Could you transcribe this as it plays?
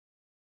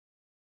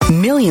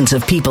Millions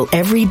of people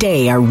every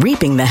day are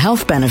reaping the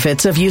health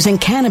benefits of using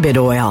cannabis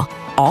oil,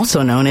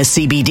 also known as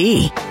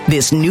CBD.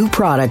 This new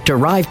product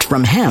derived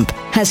from hemp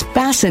has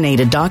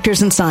fascinated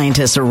doctors and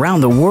scientists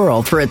around the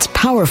world for its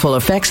powerful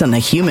effects on the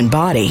human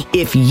body.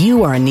 If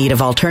you are in need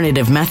of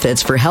alternative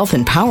methods for health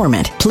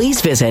empowerment, please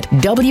visit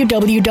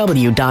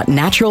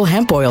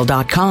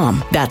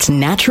www.naturalhempoil.com. That's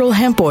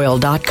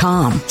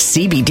naturalhempoil.com.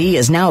 CBD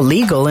is now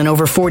legal in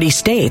over 40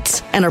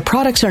 states, and our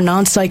products are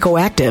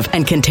non-psychoactive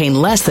and contain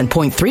less than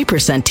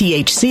 0.3%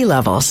 THC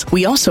levels.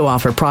 We also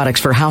offer products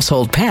for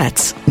household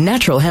pets.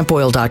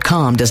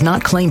 Naturalhempoil.com does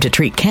not claim to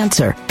treat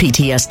cancer,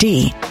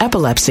 PTSD,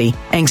 epilepsy,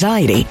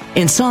 anxiety,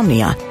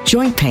 insomnia,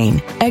 joint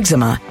pain,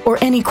 eczema, or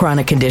any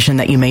chronic condition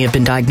that you may have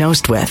been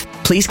diagnosed with.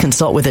 Please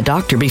consult with a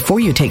doctor before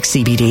you take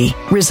CBD.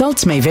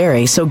 Results may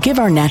vary, so give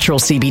our natural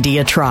CBD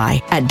a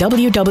try at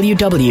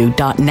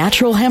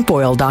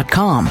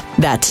www.naturalhempoil.com.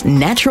 That's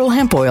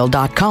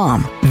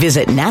naturalhempoil.com.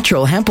 Visit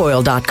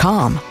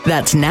naturalhempoil.com.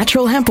 That's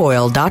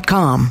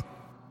naturalhempoil.com.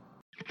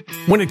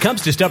 When it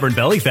comes to stubborn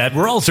belly fat,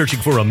 we're all searching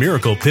for a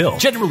miracle pill.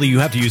 Generally, you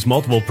have to use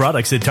multiple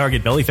products that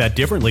target belly fat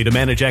differently to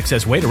manage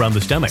excess weight around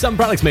the stomach. Some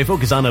products may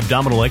focus on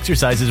abdominal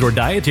exercises or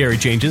dietary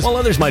changes, while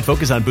others might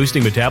focus on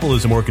boosting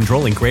metabolism or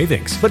controlling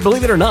cravings. But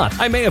believe it or not,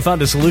 I may have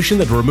found a solution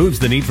that removes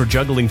the need for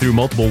juggling through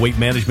multiple weight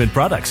management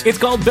products. It's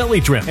called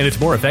Belly Trim, and it's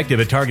more effective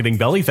at targeting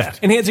belly fat,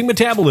 enhancing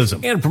metabolism,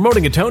 and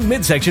promoting a toned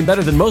midsection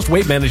better than most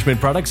weight management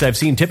products I've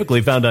seen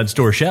typically found on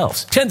store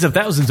shelves. Tens of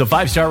thousands of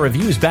 5-star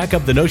reviews back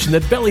up the notion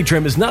that Belly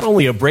Trim is not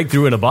only a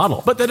breakthrough in a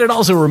bottle, but that it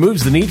also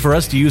removes the need for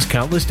us to use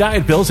countless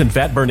diet pills and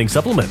fat-burning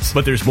supplements.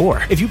 But there's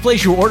more. If you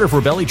place your order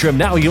for Belly Trim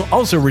now, you'll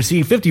also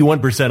receive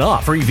 51%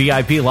 off, free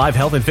VIP live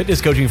health and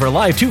fitness coaching for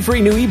life, 2 free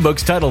new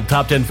ebooks titled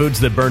Top 10 Foods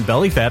That Burn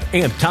Belly Fat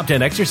and Top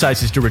 10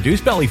 Exercises to Reduce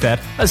Belly Fat,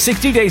 a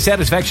 60-day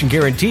satisfaction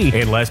guarantee,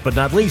 and last but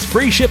not least,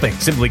 free shipping.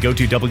 Simply go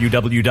to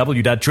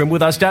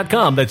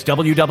www.trimwithus.com. That's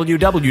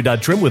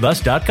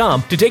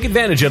www.trimwithus.com to take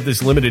advantage of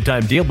this limited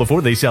time deal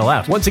before they sell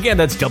out. Once again,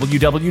 that's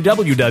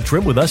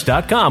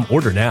www.trimwithus.com.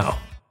 Order now.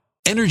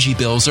 Energy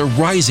bills are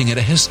rising at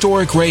a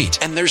historic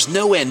rate, and there's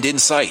no end in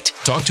sight.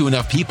 Talk to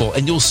enough people,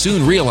 and you'll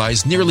soon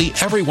realize nearly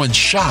everyone's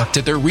shocked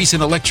at their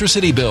recent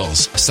electricity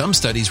bills. Some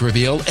studies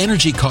reveal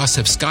energy costs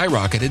have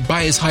skyrocketed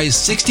by as high as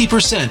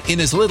 60%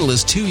 in as little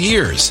as 2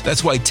 years.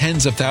 That's why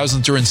tens of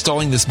thousands are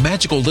installing this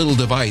magical little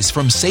device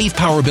from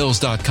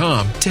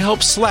SavePowerBills.com to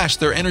help slash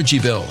their energy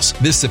bills.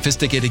 This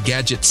sophisticated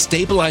gadget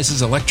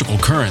stabilizes electrical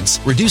currents,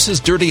 reduces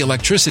dirty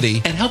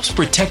electricity, and helps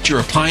protect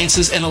your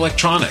appliances and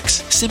electronics.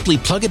 Simply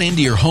plug it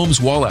into your home's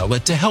wall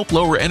outlet to help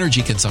lower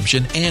energy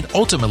consumption and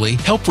ultimately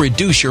help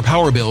reduce your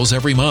power bills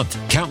every month.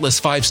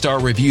 Countless 5-star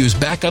reviews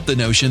back up the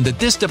notion that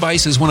this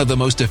device is one of the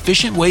most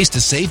efficient ways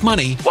to save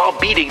money while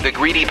beating the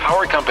greedy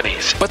power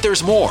companies. But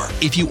there's more.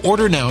 If you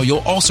order now, you'll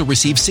also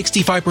receive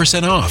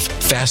 65% off,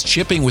 fast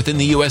shipping within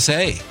the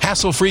USA,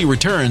 hassle-free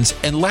returns,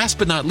 and last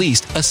but not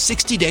least, a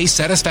 60-day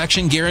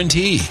satisfaction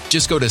guarantee.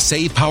 Just go to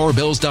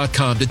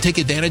SavePowerBills.com to take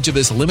advantage of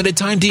this limited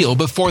time deal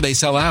before they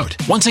sell out.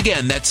 Once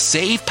again, that's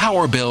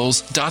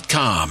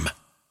SavePowerBills.com.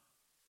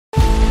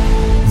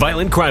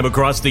 Violent crime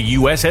across the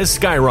U.S. has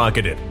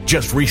skyrocketed.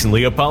 Just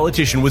recently, a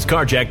politician was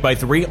carjacked by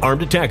 3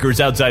 armed attackers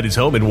outside his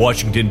home in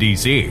Washington,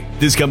 D.C.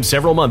 This comes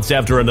several months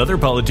after another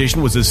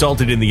politician was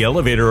assaulted in the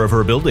elevator of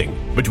her building.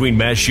 Between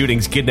mass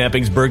shootings,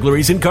 kidnappings,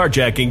 burglaries, and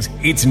carjackings,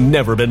 it's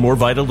never been more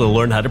vital to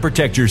learn how to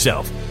protect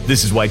yourself.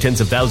 This is why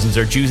tens of thousands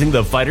are choosing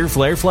the Fighter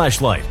Flare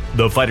flashlight.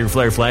 The Fighter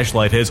Flare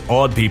flashlight has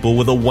awed people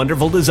with a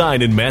wonderful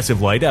design and massive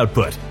light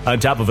output. On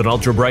top of an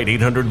ultra-bright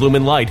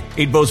 800-lumen light,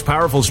 it boasts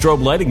powerful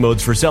strobe lighting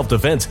modes for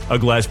self-defense, a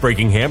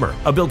glass-breaking hammer,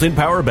 a built-in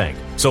power bank,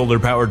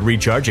 solar-powered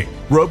recharging,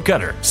 rope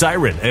cutter,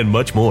 siren, and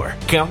much more.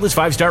 Countless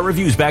 5-star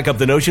reviews back up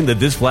the notion that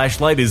this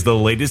flashlight is the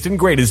latest and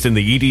greatest in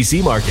the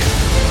EDC market.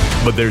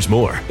 But there's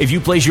more. If you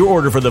place your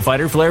order for the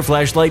Fighter Flare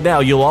flashlight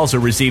now, you'll also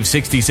receive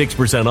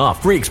 66%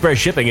 off, free express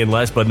shipping, and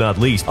last but not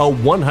least, a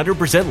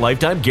 100%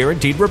 lifetime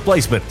guaranteed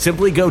replacement.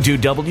 Simply go to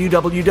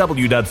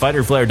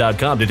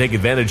www.fighterflare.com to take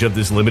advantage of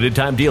this limited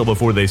time deal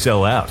before they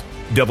sell out.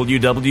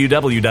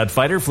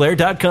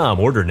 www.fighterflare.com.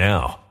 Order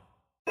now.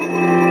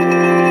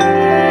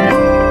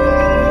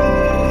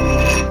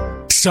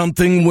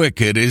 Something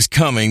wicked is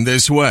coming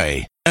this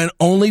way, and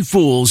only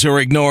fools are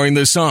ignoring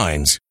the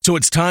signs. So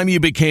it's time you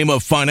became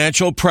a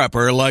financial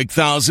prepper like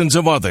thousands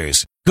of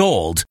others.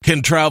 Gold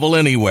can travel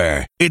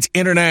anywhere. It's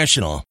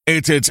international.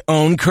 It's its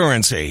own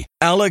currency.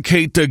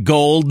 Allocate to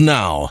gold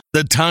now,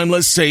 the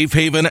timeless safe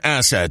haven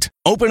asset.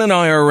 Open an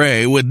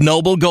IRA with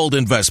Noble Gold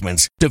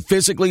Investments to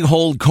physically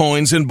hold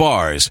coins and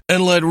bars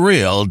and let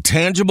real,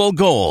 tangible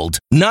gold,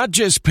 not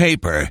just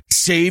paper,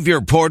 Save your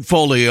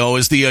portfolio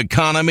as the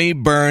economy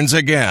burns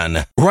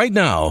again. Right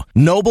now,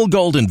 Noble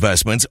Gold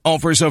Investments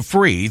offers a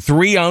free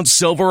 3-ounce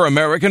silver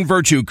American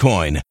Virtue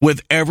coin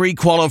with every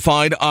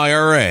qualified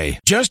IRA.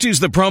 Just use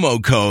the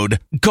promo code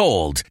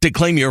GOLD to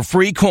claim your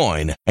free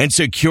coin and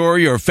secure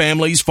your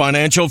family's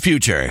financial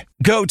future.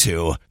 Go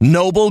to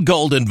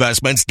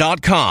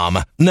noblegoldinvestments.com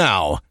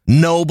now.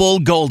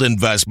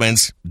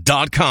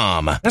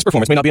 noblegoldinvestments.com. Past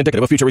performance may not be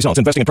indicative of future results.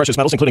 Investing in precious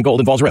metals, including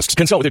gold, involves risks.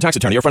 Consult with your tax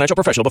attorney or financial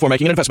professional before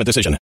making an investment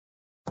decision.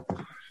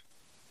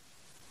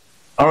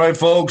 All right,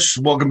 folks.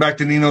 Welcome back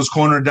to Nino's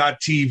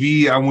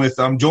Corner.tv.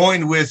 I'm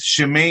joined with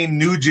Shemane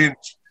Nugent,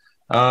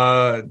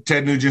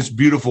 Ted Nugent's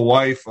beautiful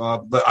wife.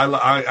 But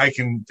I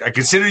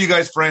consider you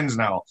guys friends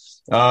now.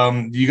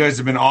 You guys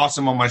have been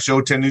awesome on my show.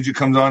 Ted Nugent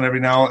comes on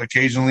every now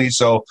occasionally.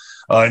 So,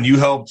 and you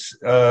helped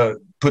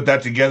put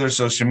that together.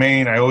 So,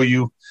 Shemane, I owe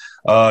you.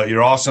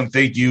 You're awesome.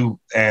 Thank you.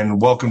 And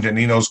welcome to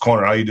Nino's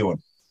Corner. How you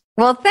doing?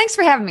 Well, thanks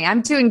for having me.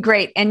 I'm doing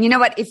great. And you know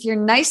what? If you're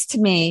nice to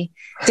me,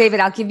 David,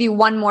 I'll give you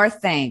one more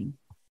thing.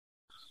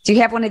 Do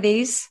you have one of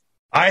these?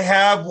 I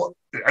have.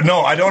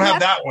 No, I don't have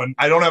that one.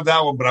 I don't have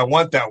that one, but I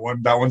want that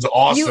one. That one's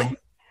awesome.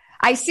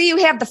 I see you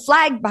have the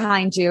flag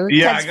behind you.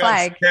 Yeah, Ted's I got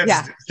flag.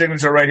 Ted's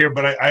signature right here,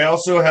 but I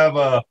also have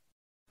a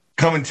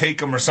come and take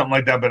them or something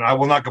like that, but I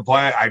will not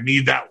comply. I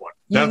need that one.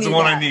 That's the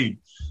one I need.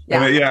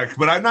 Yeah.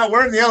 But I'm not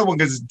wearing the other one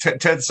because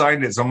Ted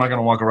signed it, so I'm not going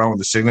to walk around with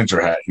the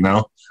signature hat, you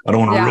know? I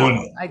don't want to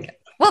ruin it.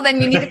 Well,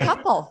 then you need a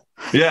couple.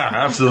 Yeah,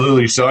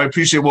 absolutely. So I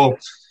appreciate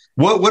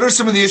what are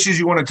some of the issues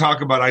you want to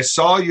talk about? I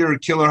saw your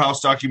Killer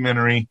House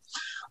documentary,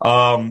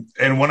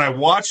 and when I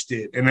watched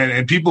it,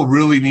 and people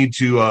really need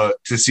to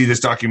see this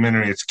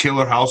documentary. It's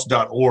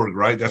killerhouse.org,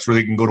 right? That's where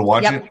they can go to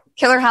watch it?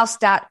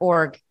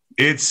 Killerhouse.org.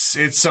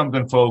 It's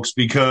something, folks,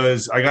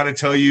 because I got to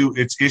tell you,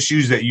 it's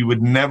issues that you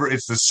would never –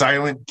 it's the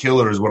silent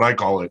killer is what I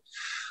call it.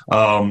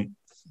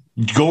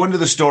 Go into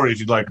the story, if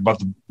you'd like,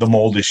 about the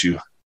mold issue.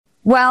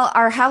 Well,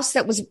 our house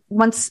that was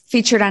once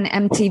featured on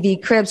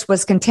MTV Cribs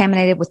was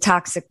contaminated with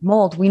toxic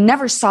mold. We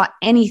never saw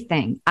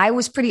anything. I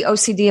was pretty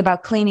OCD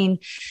about cleaning,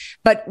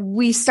 but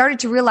we started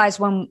to realize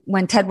when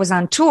Ted was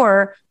on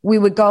tour, we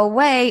would go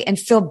away and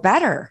feel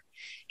better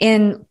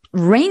in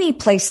rainy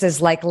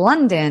places like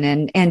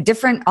London and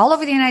different all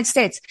over the United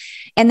States.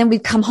 And then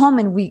we'd come home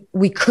and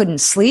we couldn't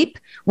sleep.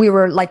 We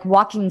were like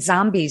walking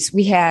zombies.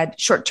 We had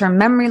short-term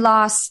memory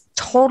loss,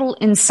 total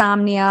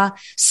insomnia,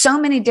 so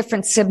many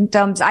different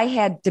symptoms. I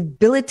had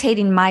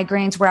debilitating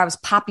migraines where I was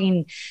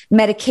popping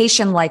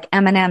medication like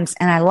M&Ms,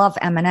 and I love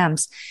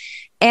M&Ms.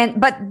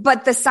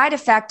 But the side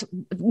effect,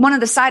 one of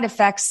the side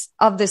effects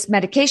of this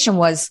medication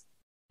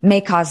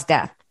may cause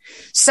death.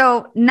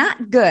 So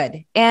not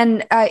good.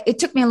 And it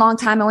took me a long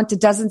time. I went to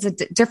dozens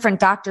of different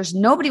doctors.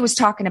 Nobody was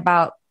talking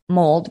about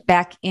mold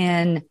back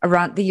in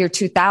around the year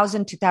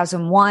 2000,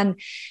 2001,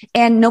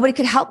 and nobody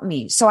could help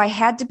me. So I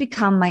had to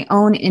become my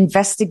own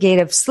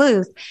investigative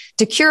sleuth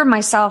to cure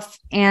myself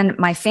and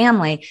my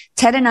family.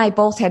 Ted and I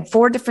both had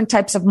 4 different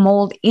types of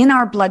mold in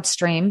our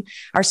bloodstream.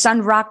 Our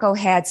son Rocco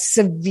had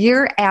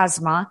severe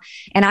asthma,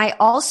 and I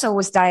also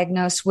was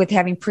diagnosed with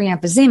having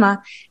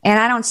pre-emphysema, and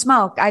I don't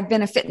smoke. I've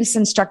been a fitness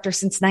instructor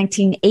since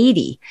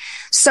 1980.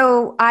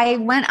 So I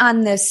went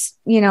on this,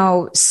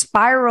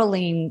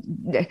 spiraling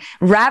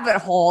rabbit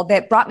hole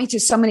that brought me to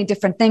so many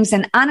different things.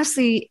 And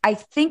honestly, I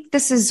think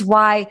this is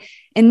why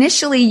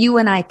initially you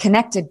and I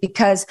connected,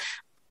 because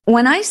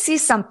when I see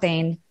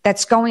something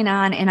that's going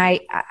on and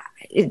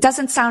it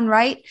doesn't sound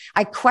right,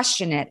 I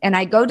question it and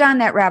I go down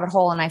that rabbit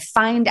hole and I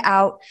find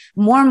out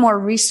more and more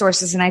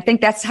resources. And I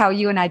think that's how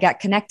you and I got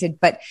connected.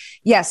 But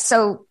yes,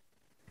 so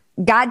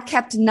God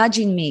kept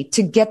nudging me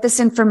to get this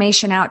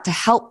information out to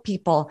help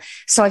people.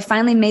 So I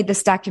finally made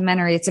this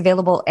documentary. It's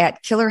available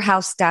at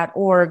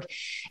killerhouse.org.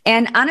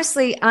 And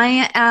honestly,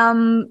 I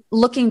am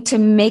looking to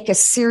make a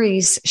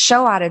series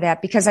show out of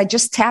that because I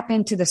just tap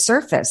into the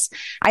surface.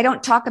 I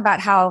don't talk about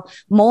how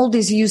mold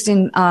is used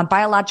in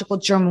biological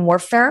germ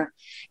warfare,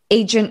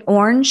 Agent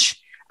Orange,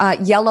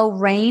 yellow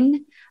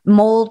rain.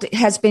 Mold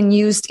has been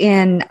used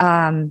in,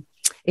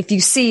 if you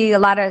see a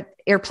lot of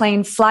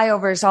airplane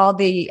flyovers, all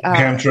the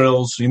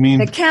chemtrails, you mean?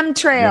 The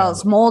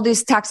chemtrails. Yeah. Mold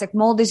is toxic.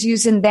 Mold is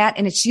used in that,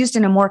 and it's used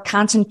in a more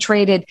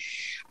concentrated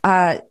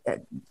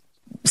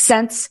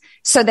sense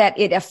so that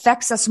it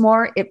affects us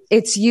more.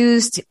 It's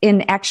used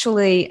in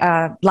actually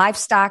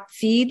livestock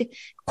feed,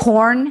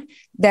 corn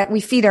that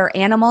we feed our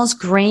animals,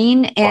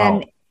 grain.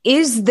 And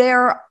is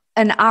there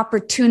an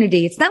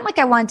opportunity? It's not like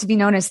I want to be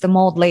known as the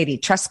mold lady,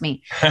 trust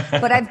me.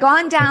 But I've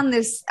gone down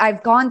this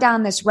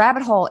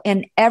rabbit hole,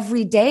 and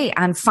every day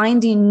I'm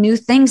finding new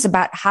things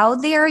about how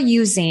they are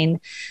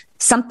using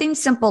something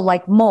simple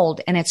like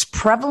mold, and it's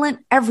prevalent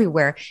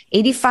everywhere.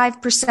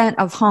 85%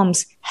 of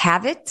homes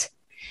have it.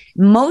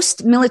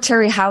 Most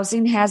military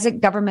housing has it,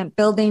 government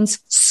buildings,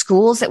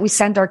 schools that we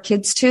send our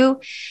kids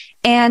to.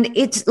 And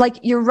it's like,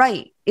 you're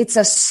right. It's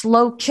a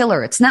slow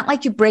killer. It's not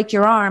like you break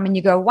your arm and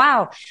you go,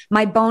 wow,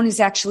 my bone is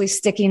actually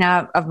sticking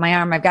out of my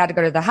arm. I've got to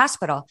go to the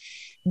hospital.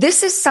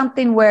 This is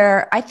something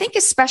where I think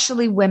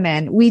especially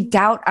women, we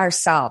doubt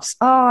ourselves.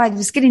 Oh, I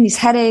was getting these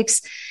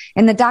headaches.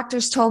 And the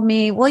doctors told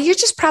me, well, you're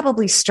just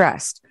probably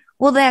stressed.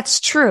 Well, that's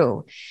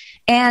true.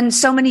 And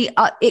so many,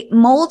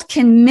 mold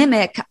can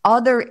mimic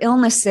other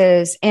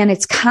illnesses, and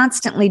it's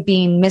constantly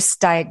being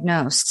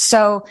misdiagnosed.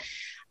 So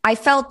I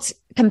felt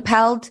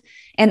compelled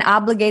and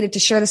obligated to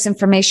share this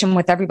information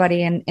with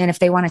everybody. And if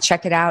they want to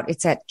check it out,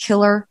 it's at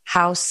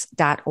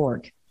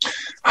killerhouse.org.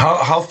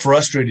 How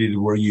frustrated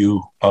were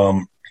you?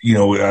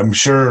 I'm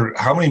sure,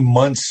 how many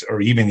months or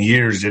even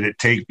years did it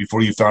take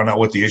before you found out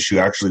what the issue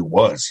actually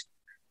was?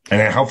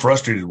 And how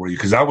frustrated were you?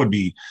 Because that would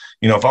be,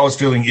 if I was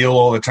feeling ill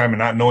all the time and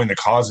not knowing the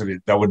cause of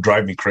it, that would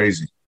drive me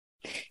crazy.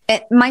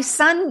 My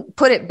son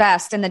put it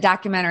best in the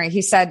documentary.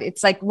 He said,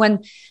 it's like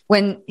when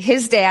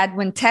his dad,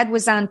 when Ted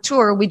was on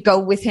tour, we'd go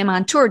with him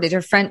on tour to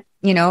different,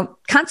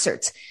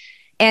 concerts.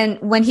 And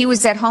when he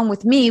was at home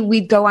with me,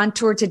 we'd go on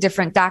tour to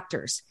different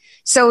doctors.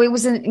 So it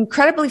was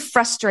incredibly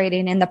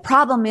frustrating. And the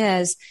problem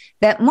is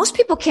that most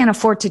people can't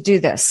afford to do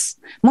this.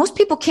 Most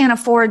people can't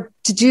afford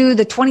to do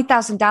the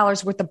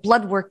 $20,000 worth of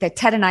blood work that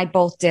Ted and I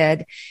both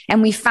did.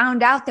 And we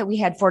found out that we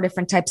had 4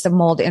 different types of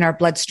mold in our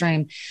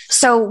bloodstream.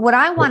 So what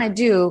I want to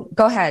do,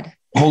 go ahead.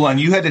 Hold on.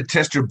 You had to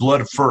test your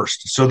blood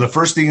first. So the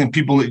first thing that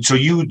so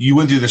you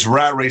went through this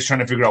rat race trying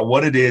to figure out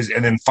what it is.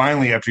 And then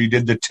finally, after you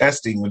did the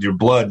testing with your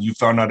blood, you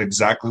found out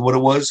exactly what it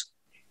was.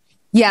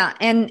 Yeah.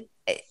 And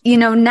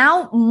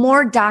now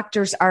more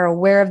doctors are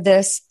aware of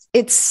this.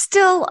 It's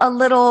still a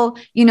little,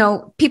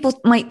 people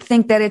might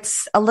think that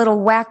it's a little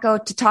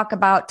wacko to talk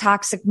about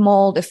toxic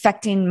mold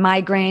affecting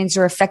migraines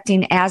or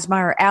affecting asthma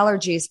or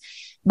allergies.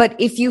 But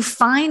if you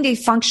find a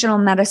functional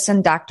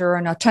medicine doctor or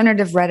an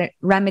alternative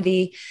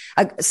remedy,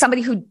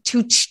 somebody who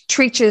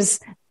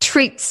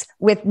treats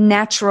with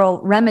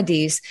natural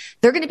remedies,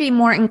 they're going to be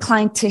more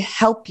inclined to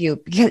help you.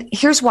 Because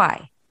here's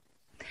why.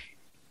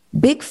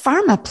 Big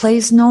pharma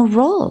plays no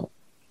role.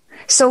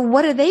 So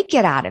what do they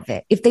get out of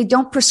it if they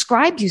don't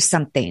prescribe you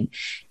something?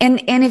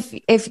 And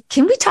if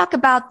can we talk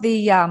about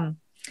the can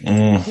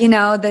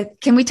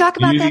we talk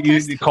about that?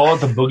 You call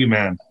it the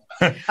boogeyman.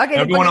 Okay,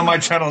 everyone on my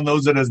channel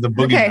knows it as the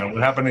boogeyman. Okay.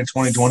 What happened in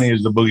 2020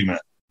 is the boogeyman.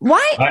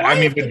 Why? I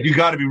mean, but you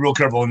got to be real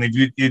careful. And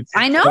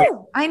I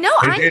know. I'm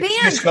banned.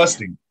 It's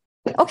disgusting.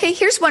 Okay,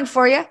 here's one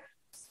for you.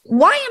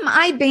 Why am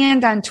I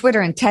banned on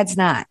Twitter and Ted's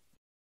not?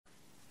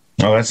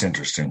 Oh, that's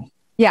interesting.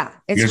 Yeah.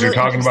 Because you're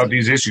talking about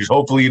these issues.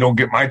 Hopefully you don't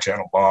get my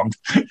channel bombed.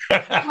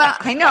 Well,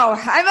 I know.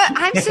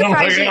 I'm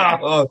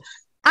surprised.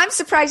 I'm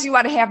surprised you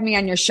want to have me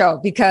on your show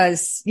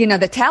because, the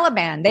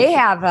Taliban, they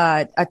have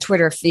a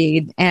Twitter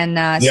feed.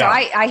 And so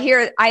I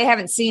hear, I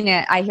haven't seen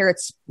it. I hear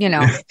it's,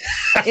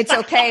 it's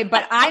okay,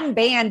 but I'm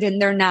banned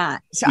and they're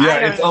not. So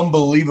it's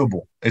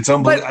unbelievable. It's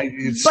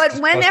unbelievable. But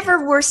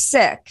whenever we're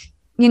sick,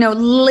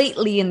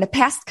 lately in the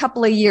past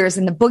couple of years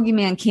and the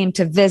boogeyman came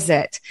to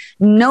visit,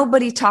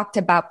 nobody talked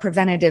about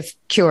preventative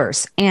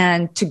cures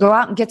and to go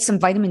out and get some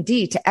vitamin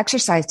D, to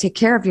exercise, take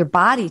care of your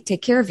body,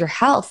 take care of your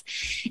health.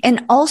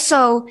 And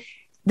also,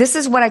 this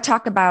is what I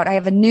talk about. I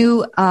have a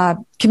new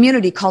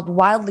community called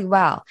Wildly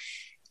Well.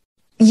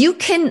 You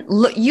can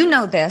look,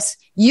 this,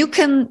 you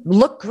can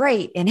look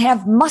great and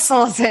have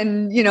muscles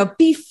and,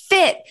 be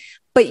fit.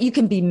 But you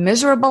can be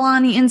miserable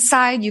on the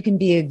inside. You can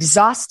be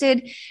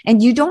exhausted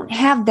and you don't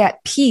have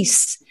that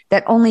peace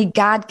that only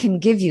God can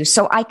give you.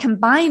 So I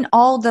combine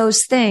all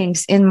those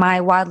things in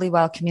my Wildly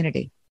Well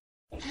community.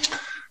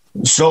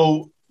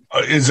 So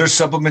is there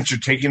supplements you're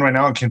taking right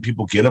now? And can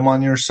people get them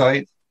on your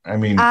site? I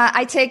mean,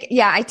 I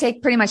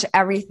take pretty much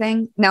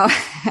everything. No,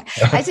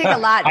 I take a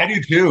lot. I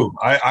do too.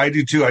 I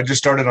do too. I just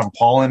started on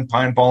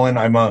pine pollen.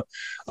 I'm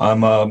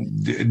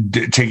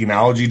taking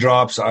allergy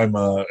drops. I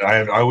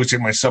always take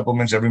my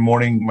supplements every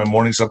morning, my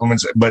morning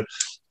supplements. But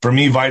for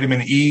me,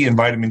 vitamin E and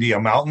vitamin D,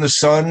 I'm out in the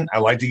sun. I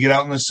like to get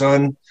out in the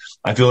sun.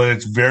 I feel that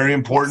it's very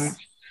important.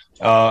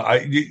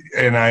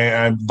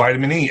 I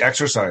vitamin E,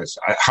 exercise.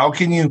 How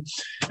can you,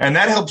 and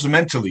that helps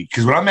mentally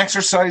because when I'm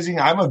exercising,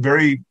 I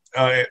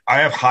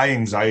have high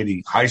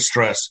anxiety, high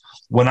stress.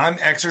 When I'm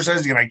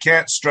exercising, and I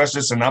can't stress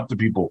this enough to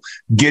people,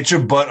 get your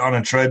butt on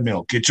a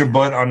treadmill, get your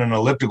butt on an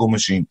elliptical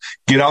machine,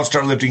 get out,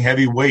 start lifting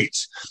heavy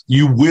weights.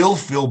 You will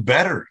feel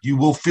better. You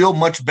will feel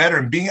much better.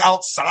 And being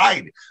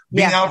outside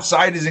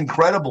is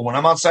incredible. When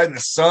I'm outside in the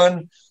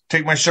sun,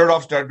 take my shirt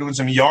off, start doing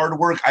some yard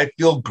work, I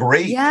feel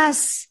great.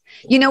 Yes.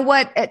 You know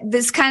what?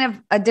 This is kind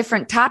of a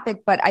different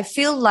topic, but I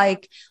feel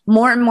like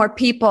more and more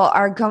people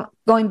are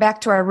going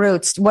back to our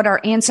roots, what our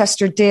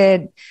ancestors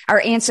did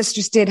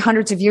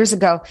hundreds of years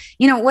ago.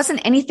 It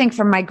wasn't anything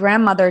from my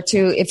grandmother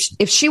to,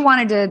 if she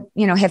wanted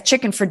to, have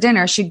chicken for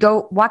dinner, she'd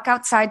go walk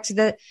outside to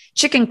the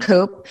chicken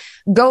coop,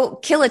 go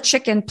kill a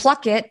chicken,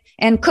 pluck it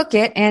and cook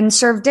it and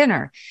serve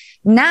dinner.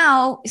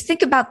 Now,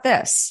 think about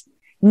this.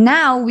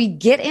 Now we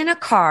get in a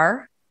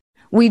car,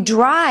 we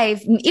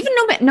drive, even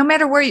no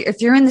matter where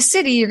if you're in the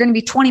city, you're going to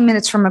be 20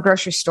 minutes from a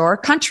grocery store.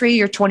 Country,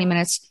 you're 20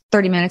 minutes,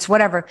 30 minutes,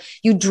 whatever.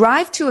 You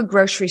drive to a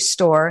grocery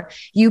store,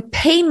 you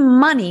pay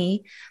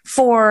money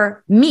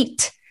for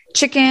meat,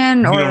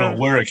 chicken, or you don't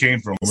know where it came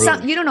from.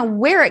 Really. You don't know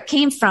where it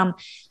came from.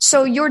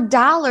 So your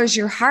dollars,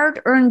 your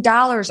hard-earned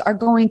dollars are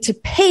going to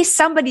pay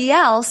somebody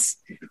else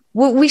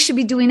what we should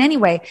be doing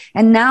anyway.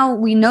 And now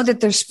we know that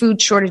there's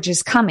food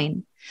shortages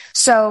coming.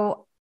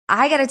 So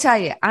I got to tell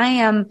you,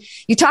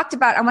 you talked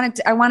about, I want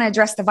to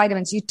address the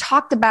vitamins. You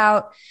talked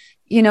about,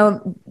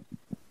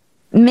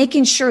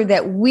 making sure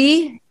that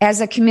we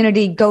as a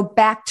community go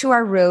back to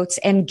our roots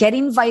and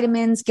getting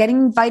vitamins,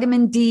 getting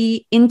vitamin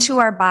D into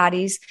our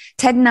bodies.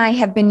 Ted and I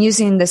have been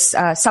using this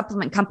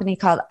supplement company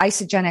called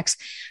Isogenics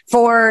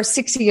for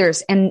 6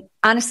 years and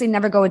honestly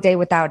never go a day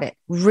without it.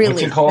 Really.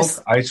 What's it called?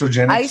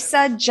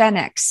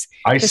 Isogenics.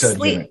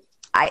 Isogenics.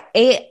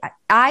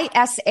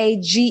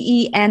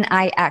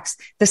 Isagenix.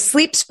 The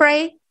sleep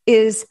spray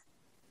is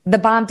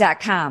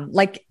thebomb.com.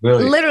 Like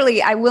really?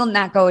 Literally, I will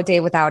not go a day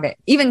without it.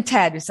 Even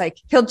Ted is like,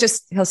 he'll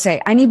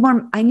say, I need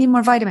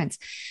more vitamins.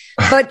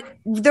 But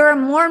there are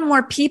more and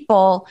more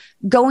people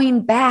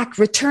going back,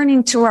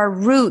 returning to our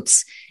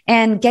roots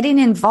and getting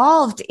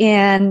involved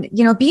in,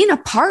 being a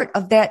part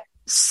of that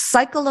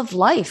cycle of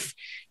life.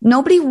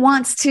 Nobody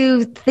wants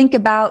to think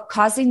about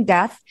causing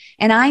death.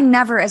 And I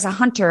never, as a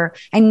hunter,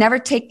 I never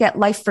take that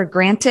life for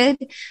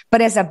granted.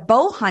 But as a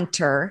bow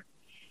hunter,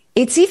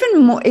 it's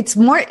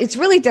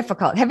really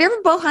difficult. Have you ever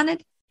bow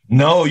hunted?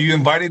 No, you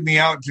invited me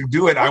out to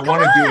do it. I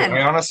want to do it.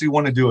 I honestly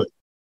want to do it.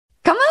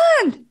 Come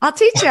on. I'll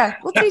teach you.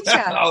 We'll teach you.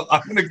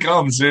 I'm going to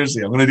come.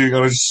 Seriously. I'm going to do it. I'm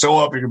going to show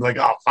up. You're going to be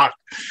like, oh, fuck.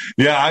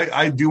 Yeah,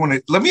 I do want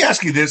to. Let me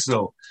ask you this,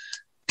 though.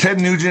 Ted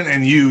Nugent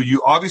and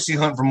you obviously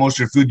hunt for most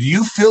of your food. Do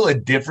you feel a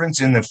difference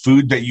in the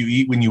food that you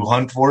eat when you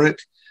hunt for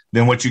it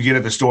than what you get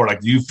at the store?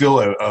 Like, do you feel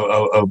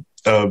a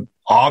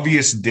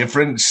obvious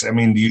difference? I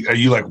mean, are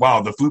you like,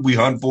 wow, the food we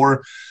hunt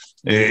for,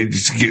 it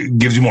just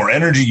gives you more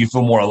energy. You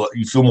feel more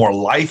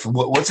life.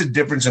 What's the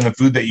difference in the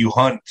food that you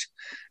hunt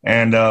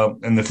and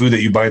the food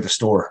that you buy at the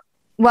store?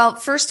 Well,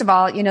 first of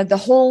all, the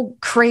whole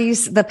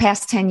craze the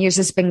past 10 years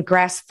has been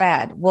grass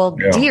fed. Well,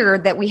 yeah. Deer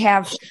that we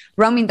have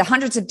roaming, the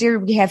hundreds of deer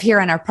we have here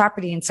on our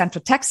property in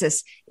Central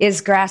Texas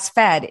is grass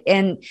fed.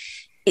 And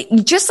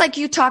just like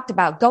you talked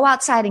about, go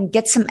outside and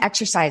get some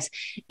exercise.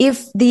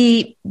 If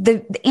the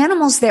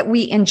animals that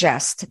we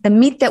ingest, the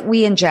meat that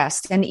we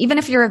ingest, and even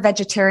if you're a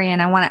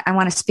vegetarian, I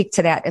want to speak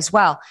to that as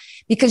well,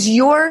 because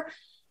you're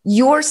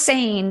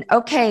saying,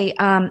 okay,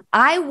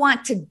 I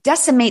want to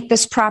decimate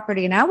this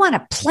property and I want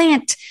to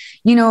plant,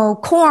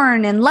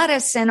 corn and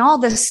lettuce and all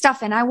this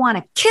stuff. And I want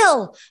to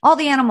kill all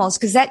the animals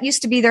because that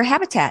used to be their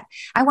habitat.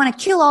 I want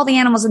to kill all the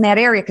animals in that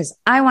area because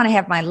I want to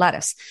have my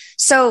lettuce.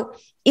 So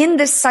in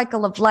this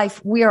cycle of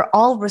life, we are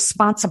all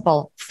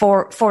responsible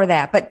for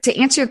that. But to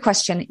answer your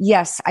question,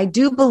 yes, I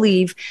do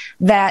believe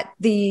that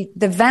the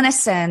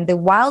venison, the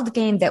wild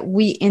game that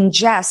we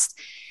ingest,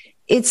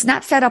 it's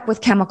not fed up with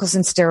chemicals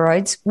and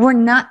steroids. We're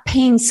not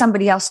paying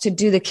somebody else to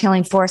do the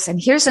killing for us.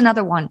 And here's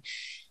another one.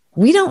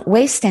 We don't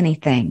waste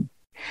anything.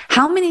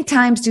 How many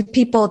times do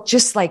people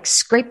just like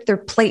scrape their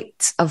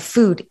plates of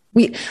food?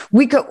 We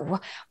go,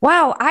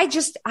 wow,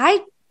 I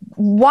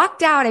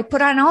walked out. I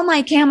put on all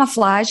my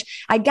camouflage.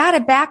 I got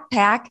a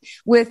backpack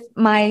with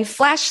my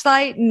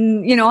flashlight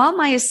and, all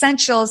my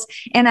essentials.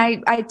 And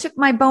I took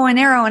my bow and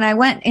arrow and I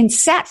went and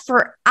sat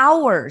for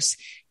hours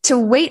to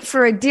wait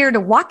for a deer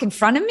to walk in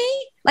front of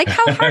me. Like,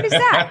 how hard is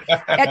that?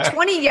 At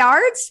 20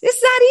 yards?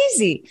 It's not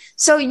easy.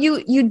 So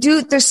you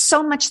do, there's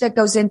so much that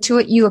goes into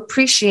it. You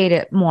appreciate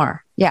it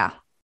more. Yeah.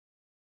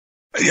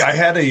 I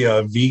had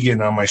a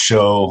vegan on my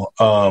show.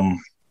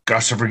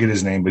 Gosh, I forget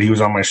his name, but he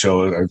was on my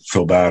show. I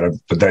feel bad,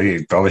 but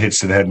all the hits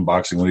to the head in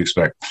boxing, what do you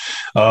expect?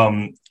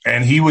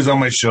 And he was on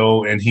my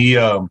show, and he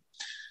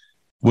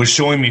was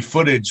showing me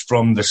footage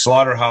from the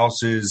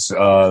slaughterhouses,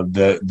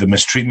 the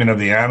mistreatment of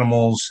the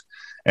animals.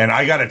 And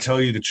I got to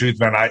tell you the truth,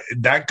 man,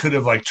 that could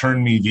have like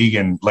turned me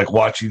vegan, like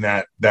watching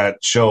that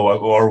show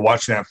or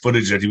watching that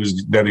footage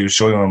that he was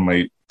showing on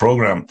my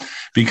program,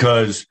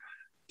 because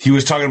he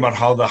was talking about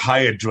how the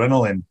high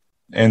adrenaline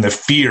and the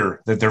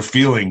fear that they're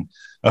feeling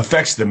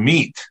affects the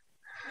meat.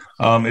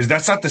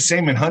 That's not the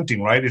same in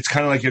hunting, right? It's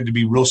kind of like you have to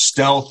be real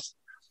stealth.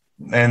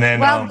 And then,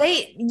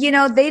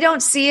 they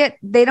don't see it.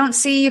 They don't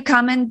see you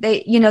coming.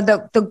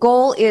 The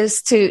goal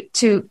is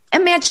to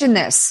imagine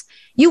this.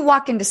 You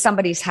walk into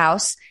somebody's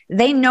house,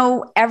 they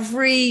know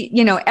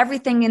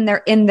everything in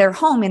their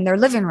home, in their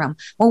living room.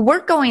 Well,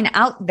 we're going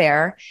out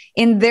there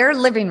in their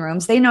living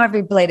rooms. They know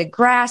every blade of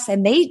grass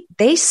and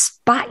they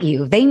spot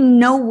you. They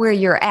know where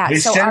you're at. They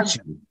sense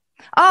you.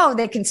 Oh,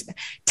 they can.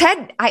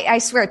 Ted, I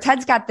swear,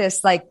 Ted's got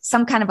this like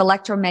some kind of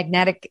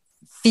electromagnetic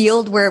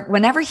field where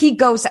whenever he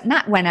goes,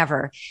 not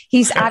whenever,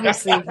 he's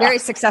obviously a very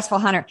successful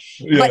hunter.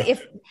 Yeah. But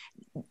if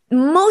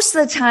most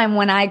of the time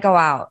when I go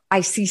out,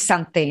 I see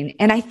something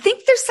and I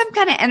think there's some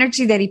kind of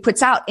energy that he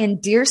puts out,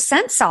 and deer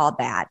sense all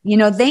that.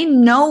 They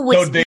know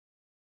what's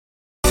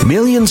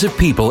Millions of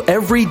people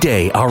every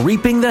day are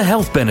reaping the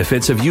health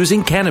benefits of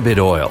using cannabis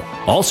oil,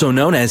 also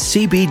known as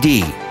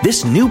CBD.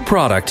 This new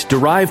product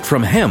derived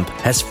from hemp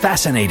has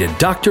fascinated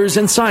doctors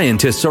and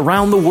scientists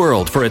around the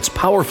world for its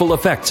powerful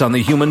effects on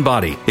the human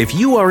body. If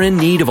you are in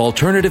need of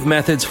alternative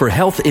methods for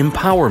health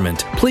empowerment,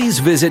 please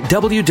visit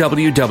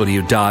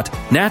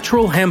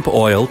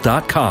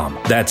www.naturalhempoil.com.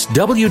 That's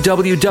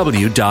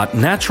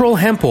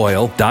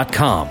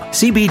www.naturalhempoil.com.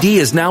 CBD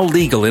is now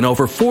legal in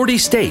over 40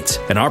 states,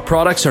 and our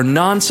products are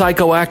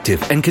non-psychoactive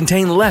and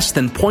contain less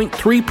than 0.3%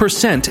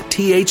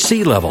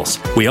 THC levels.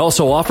 We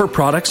also offer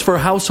products for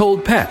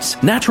household pets.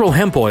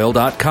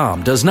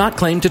 NaturalHempOil.com does not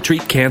claim to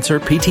treat cancer,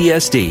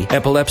 PTSD,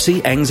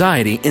 epilepsy,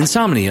 anxiety,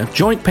 insomnia,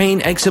 joint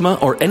pain, eczema,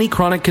 or any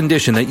chronic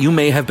condition that you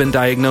may have been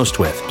diagnosed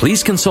with.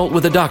 Please consult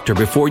with a doctor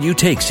before you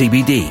take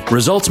CBD.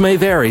 Results may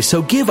vary,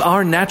 so give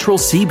our natural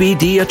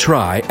CBD a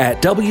try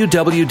at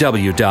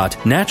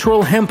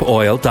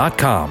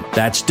www.naturalhempoil.com.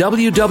 That's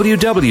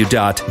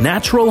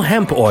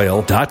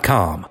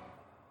www.naturalhempoil.com.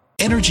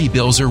 Energy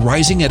bills are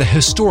rising at a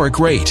historic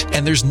rate,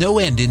 and there's no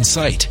end in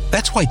sight.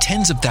 That's why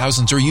tens of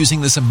thousands are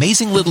using this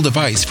amazing little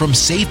device from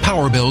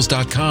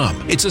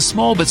SavePowerBills.com. It's a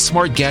small but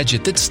smart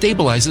gadget that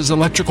stabilizes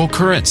electrical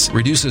currents,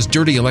 reduces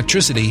dirty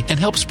electricity, and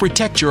helps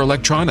protect your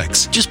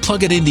electronics. Just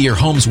plug it into your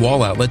home's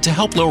wall outlet to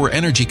help lower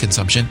energy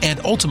consumption and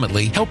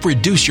ultimately help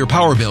reduce your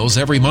power bills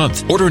every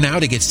month. Order now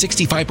to get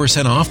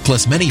 65% off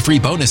plus many free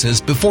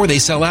bonuses before they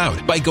sell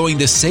out by going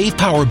to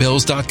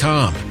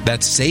SavePowerBills.com.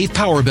 That's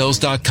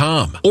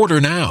SavePowerBills.com.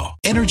 Order now.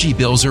 Energy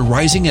bills are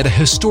rising at a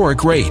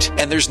historic rate,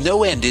 and there's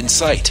no end in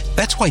sight.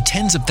 That's why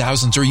tens of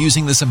thousands are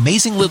using this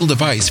amazing little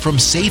device from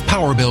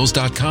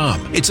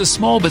SavePowerBills.com. It's a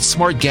small but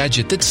smart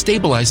gadget that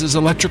stabilizes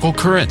electrical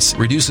currents,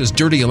 reduces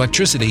dirty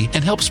electricity,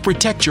 and helps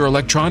protect your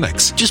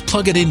electronics. Just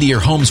plug it into your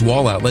home's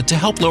wall outlet to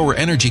help lower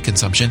energy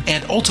consumption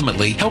and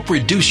ultimately help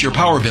reduce your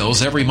power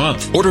bills every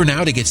month. Order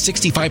now to get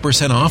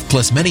 65% off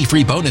plus many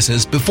free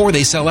bonuses before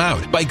they sell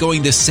out by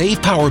going to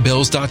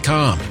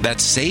SavePowerBills.com.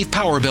 That's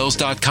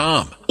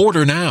SavePowerBills.com.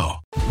 Order now.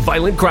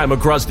 Violent crime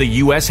across the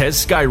U.S.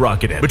 has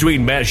skyrocketed.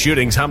 Between mass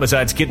shootings,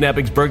 homicides,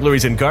 kidnappings,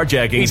 burglaries, and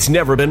carjackings, it's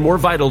never been more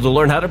vital to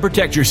learn how to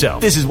protect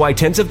yourself. This is why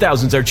tens of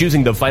thousands are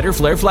choosing the Fighter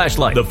Flare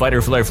flashlight. The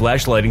Fighter Flare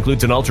flashlight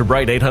includes an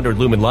ultra-bright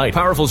 800-lumen light,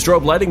 powerful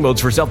strobe lighting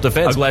modes for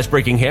self-defense, a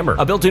glass-breaking hammer,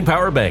 a built-in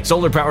power bank,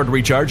 solar-powered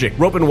recharging,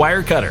 rope and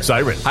wire cutter,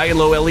 siren, high and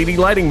low LED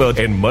lighting mode,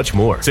 and much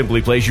more.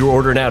 Simply place your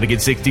order now to get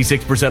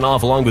 66%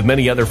 off along with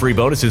many other free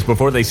bonuses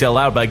before they sell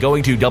out by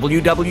going to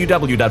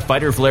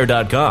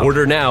www.fighterflare.com.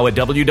 Order now at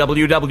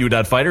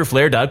www.fighterflare.com.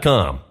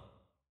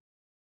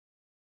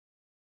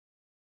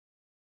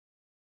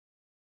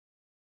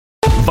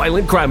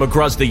 Violent crime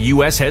across the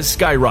U.S. has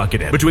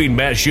skyrocketed. Between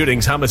mass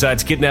shootings,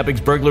 homicides, kidnappings,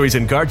 burglaries,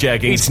 and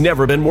carjackings, it's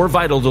never been more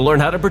vital to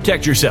learn how to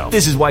protect yourself.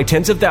 This is why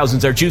tens of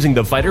thousands are choosing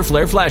the Fighter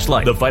Flare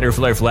flashlight. The Fighter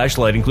Flare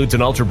flashlight includes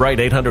an ultra-bright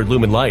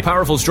 800-lumen light,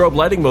 powerful strobe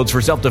lighting modes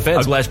for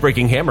self-defense, a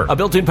glass-breaking hammer, a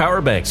built-in power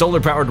bank,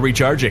 solar-powered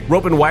recharging,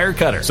 rope and wire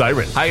cutter,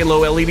 siren, high and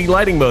low LED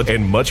lighting mode,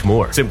 and much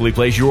more. Simply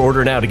place your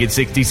order now to get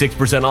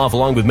 66% off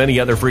along with many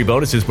other free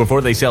bonuses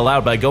before they sell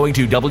out by going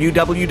to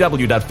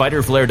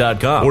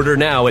www.fighterflare.com. Order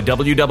now at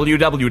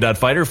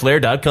www.fighterflare.com. They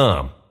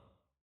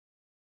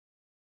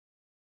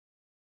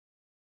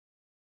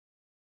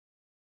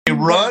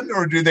run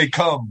or do they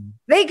come?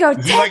 They go,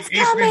 Is it like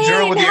Ace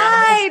Ventura with the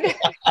hide.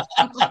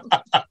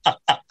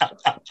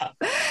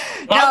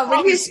 I'll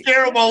probably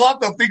scare them all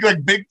up. They'll think like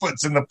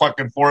Bigfoot's in the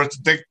fucking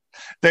forest and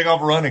take off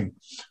running.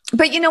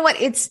 But you know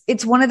what?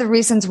 It's one of the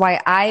reasons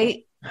why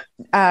I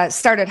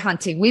started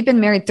hunting. We've been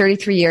married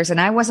 33 years, and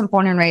I wasn't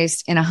born and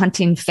raised in a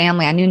hunting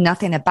family. I knew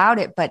nothing about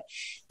it, but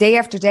day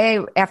after day,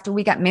 after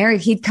we got married,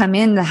 he'd come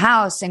in the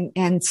house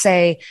and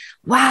say,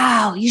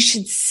 wow, you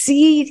should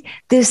see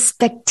this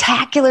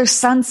spectacular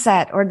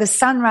sunset or the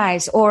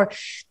sunrise, or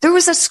there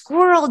was a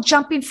squirrel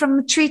jumping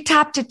from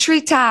treetop to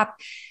treetop.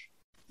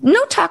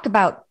 No talk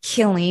about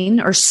killing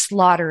or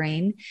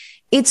slaughtering.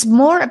 It's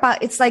more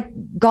about, it's like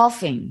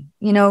golfing.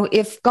 You know,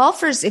 if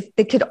golfers, if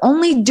they could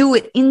only do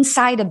it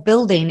inside a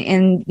building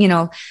and, you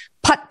know,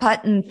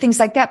 putt and things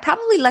like that,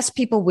 probably less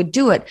people would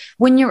do it.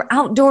 When you're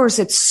outdoors,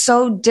 it's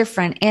so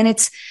different. And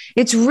it's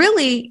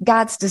really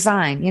God's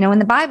design. You know, in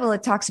the Bible,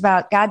 it talks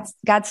about God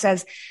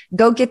says,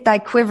 go get thy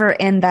quiver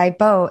and thy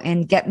bow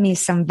and get me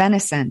some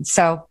venison.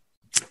 So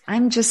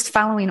I'm just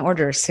following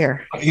orders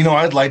here. You know,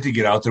 I'd like to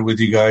get out there with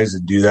you guys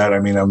and do that. I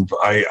mean,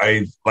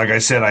 I like I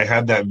said, I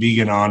had that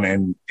vegan on,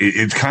 and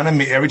it's kind of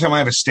every time I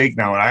have a steak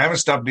now, and I haven't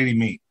stopped eating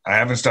meat.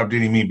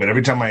 But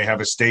every time I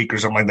have a steak or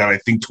something like that, I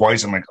think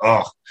twice. I'm like,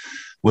 oh,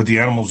 what the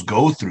animals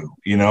go through.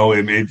 You know,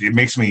 it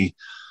makes me.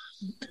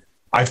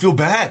 I feel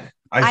bad.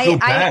 I feel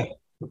bad.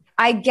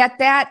 I get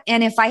that.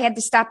 And if I had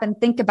to stop and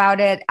think about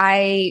it,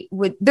 I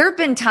would. There have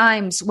been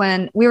times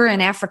when we were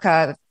in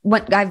Africa.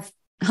 I've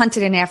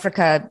hunted in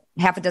Africa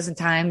half a dozen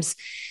times.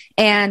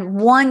 And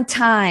one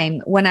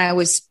time when I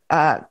was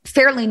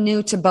fairly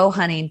new to bow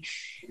hunting,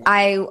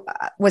 I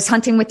was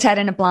hunting with Ted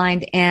in a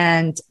blind,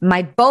 and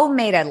my bow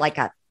made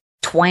a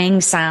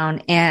twang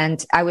sound,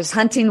 and I was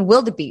hunting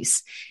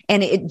wildebeest,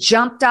 and it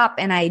jumped up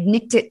and I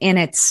nicked it in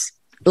its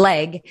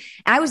leg.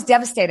 I was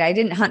devastated. I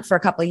didn't hunt for a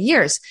couple of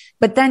years.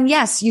 But then,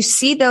 yes, you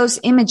see those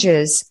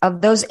images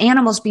of those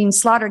animals being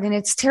slaughtered, and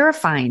it's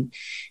terrifying.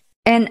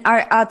 And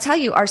I'll tell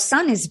you, our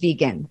son is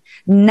vegan,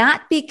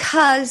 not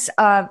because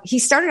he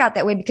started out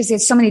that way because he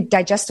had so many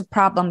digestive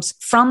problems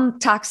from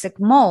toxic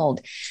mold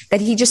that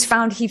he just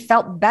found he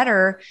felt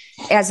better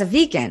as a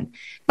vegan.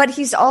 But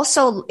he's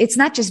also, it's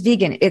not just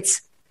vegan,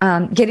 it's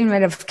getting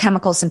rid of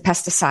chemicals and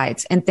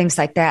pesticides and things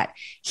like that.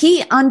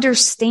 He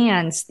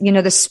understands,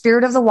 the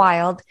spirit of the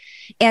wild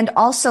and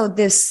also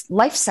this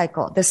life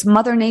cycle, this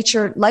Mother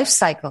Nature life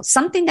cycle.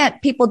 Something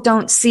that people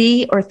don't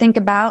see or think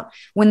about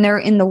when they're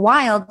in the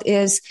wild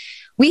is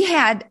we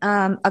had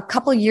a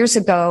couple of years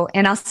ago,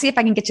 and I'll see if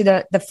I can get you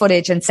the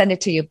footage and send it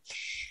to you.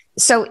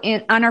 So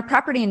on our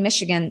property in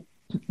Michigan,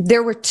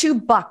 there were 2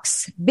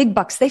 bucks, big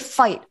bucks. They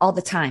fight all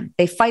the time.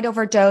 They fight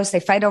over does, they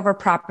fight over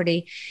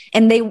property,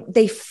 and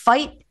they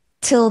fight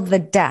till the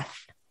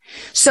death.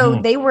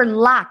 So they were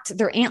locked.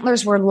 Their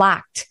antlers were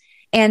locked.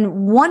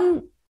 And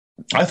one,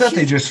 I thought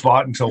they just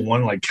fought until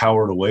one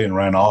cowered away and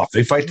ran off.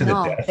 They fight to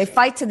the death. They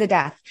fight to the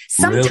death.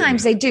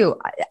 Sometimes they do.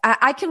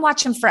 I can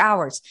watch them for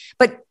hours,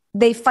 but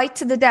they fight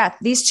to the death.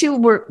 These 2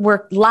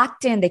 were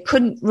locked in. They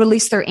couldn't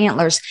release their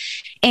antlers.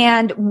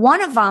 And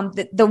one of them,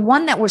 the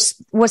one that was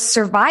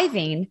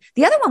surviving,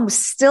 the other one was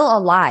still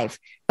alive.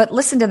 But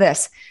listen to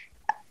this.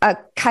 A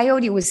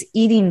coyote was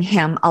eating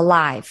him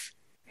alive.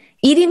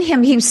 Eating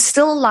him, he was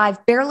still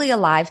alive, barely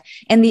alive,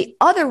 and the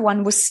other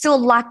one was still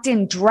locked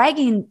in,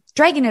 dragging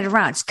it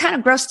around. It's kind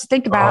of gross to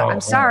think about.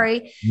 I'm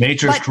sorry.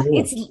 Nature's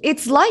cruel.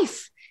 It's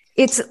life.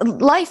 It's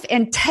life.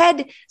 And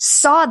Ted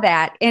saw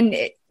that and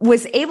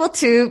was able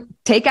to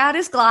take out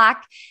his Glock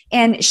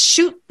and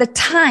shoot the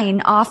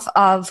tine off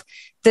of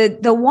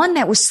the one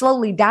that was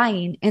slowly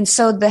dying. And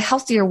so the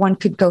healthier one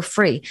could go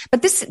free.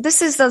 But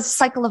this is the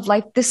cycle of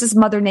life. This is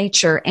Mother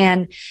Nature.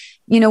 And,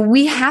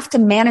 we have to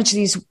manage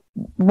these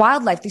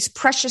wildlife, these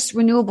precious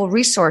renewable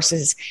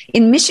resources.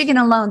 In Michigan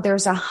alone,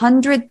 there's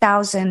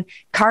 100,000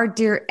 car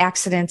deer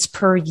accidents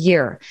per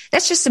year.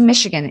 That's just in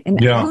Michigan.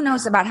 And who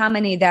knows about how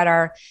many that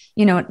are,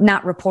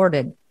 not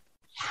reported.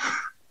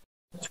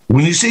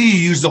 When you say you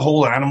use the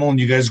whole animal and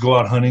you guys go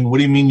out hunting, what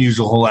do you mean use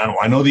the whole animal?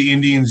 I know the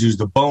Indians use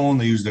the bone,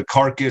 they use the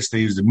carcass, they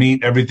use the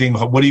meat, everything.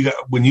 What do you got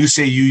when you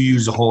say you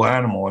use the whole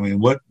animal? I mean,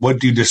 what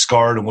do you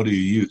discard and what do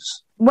you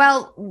use?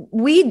 Well,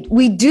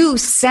 we do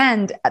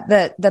send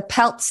the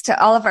pelts to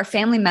all of our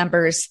family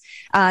members.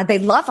 They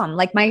love them.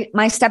 Like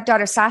my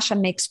stepdaughter Sasha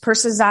makes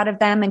purses out of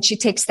them, and she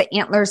takes the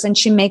antlers and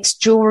she makes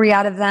jewelry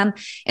out of them.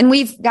 And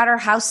we've got our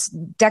house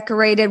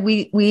decorated.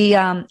 We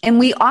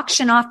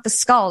auction off the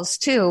skulls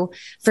too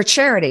for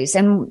charities.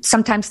 And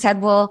sometimes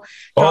Ted will.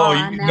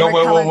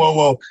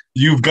 Whoa!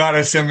 You've got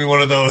to send me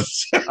one of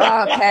those.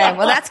 Okay,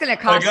 well that's going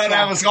to cost. I got to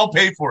have a skull. I'll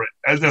pay for it.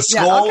 As a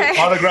skull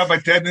autographed by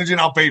Ted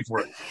Nugent, I'll pay for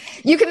it.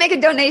 You can make a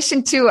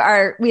donation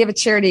to we have a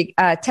charity,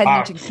 Ted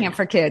Nugent Camp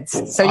for Kids.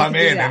 So I'm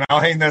in, and I'll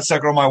hang that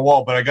sucker on my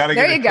wall, but I got to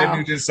get a Ted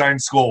Nugent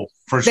signed skull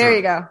for sure. There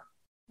you go.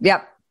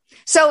 Yep.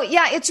 So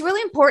it's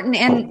really important.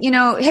 And,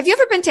 have you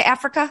ever been to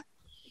Africa?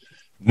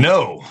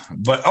 No,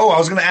 but, I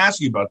was going to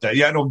ask you about that.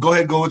 Yeah, no, go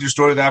ahead, go with your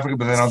story with Africa,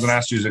 but then I was going to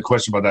ask you a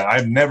question about that.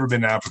 I've never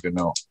been to Africa,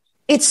 no.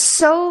 It's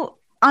so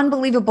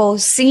unbelievable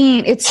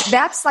seeing,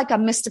 that's like a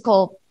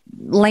mystical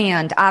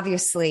land,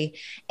 obviously.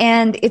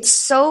 And it's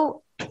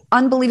so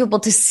unbelievable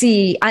to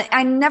see.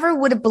 I never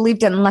would have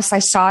believed it unless I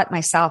saw it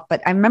myself.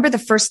 But I remember the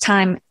first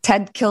time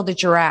Ted killed a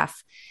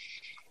giraffe.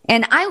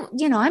 And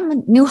I'm a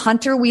new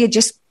hunter. We had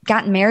just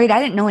gotten married. I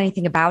didn't know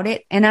anything about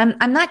it. And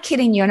I'm not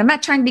kidding you. And I'm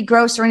not trying to be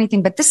gross or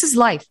anything, but this is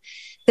life.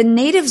 The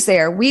natives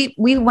there, we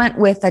went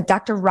with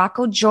Dr.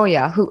 Rocco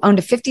Joya, who owned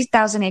a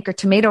 50,000 acre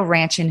tomato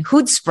ranch in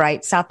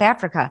Hoedspruit, South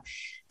Africa.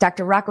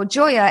 Dr. Rocco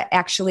Joya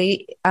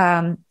actually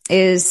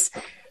is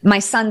my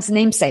son's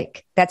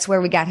namesake. That's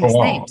where we got his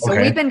name. So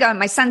we've been going,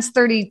 my son's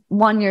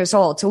 31 years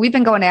old. So we've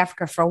been going to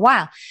Africa for a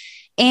while.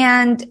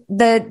 And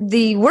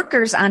the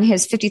workers on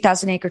his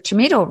 50,000 acre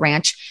tomato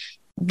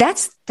ranch,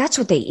 that's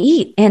what they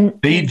eat. And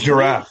they eat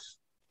giraffe.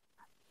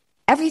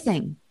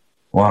 Everything.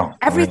 Wow.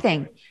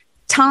 Everything. Okay.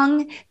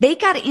 Tongue. They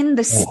got in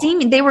the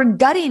steaming. They were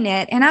gutting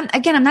it. And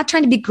I'm not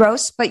trying to be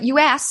gross, but you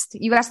asked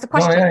the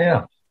question. Oh,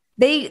 yeah.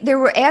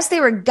 As they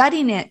were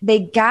gutting it, they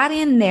got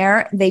in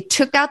there, they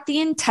took out the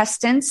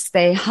intestines,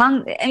 they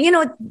hung,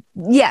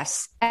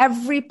 yes,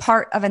 every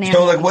part of an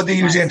animal. So what do they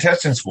use the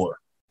intestines for?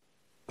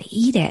 They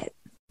eat it.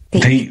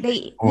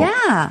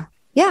 Yeah.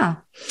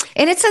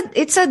 And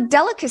it's a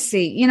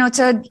delicacy, it's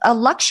a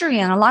luxury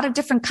in a lot of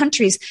different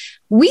countries.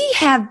 We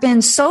have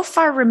been so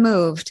far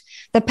removed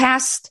the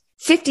past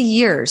 50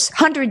 years,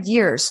 100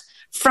 years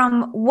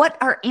from what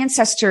our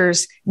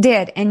ancestors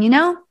did.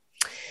 And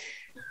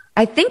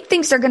I think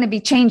things are going to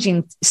be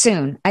changing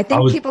soon. I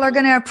think people are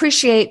going to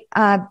appreciate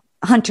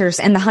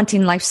hunters and the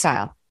hunting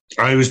lifestyle.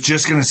 I was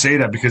just going to say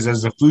that because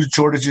as the food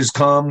shortages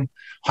come,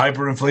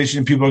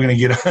 hyperinflation, people are going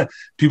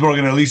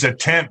to at least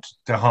attempt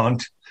to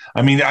hunt.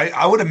 I mean,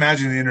 I would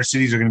imagine the inner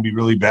cities are going to be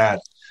really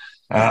bad.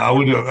 I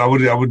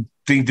would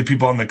think the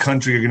people in the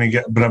country are going to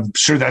get, but I'm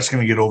sure that's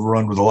going to get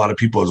overrun with a lot of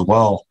people as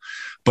well.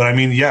 But I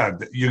mean, yeah,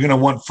 you're going to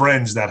want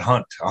friends that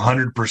hunt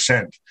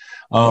 100%.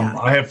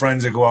 I have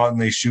friends that go out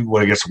and they shoot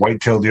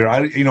white-tailed deer.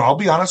 I'll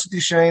be honest with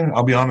you, Shane.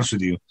 I'll be honest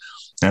with you.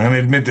 And I'm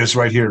going to admit this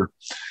right here.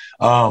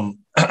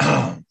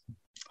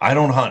 I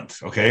don't hunt.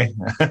 Okay.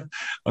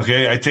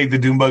 Okay. I take the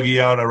dune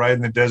buggy out. I ride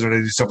in the desert. I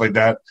do stuff like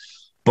that.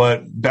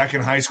 But back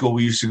in high school,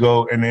 we used to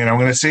go, and I'm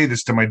going to say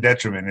this to my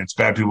detriment. It's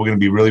bad. People are going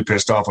to be really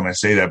pissed off when I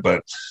say that.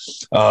 But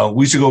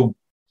we used to go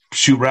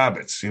shoot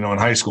rabbits, in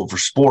high school for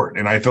sport.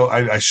 And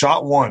I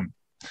shot one.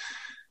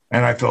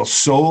 And I felt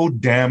so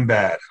damn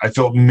bad. I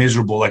felt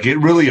miserable. Like, it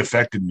really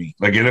affected me.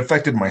 Like, it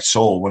affected my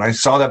soul. When I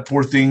saw that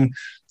poor thing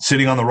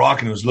sitting on the rock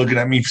and it was looking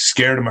at me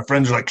scared, and my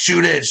friends were like,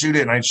 shoot it.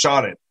 And I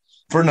shot it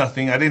for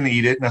nothing. I didn't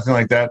eat it, nothing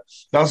like that.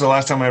 That was the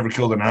last time I ever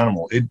killed an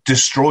animal. It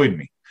destroyed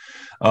me.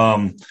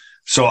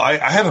 So I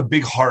have a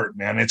big heart,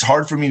 man. It's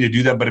hard for me to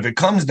do that. But if it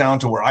comes down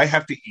to where I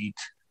have to eat,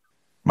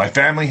 my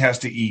family has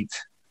to eat,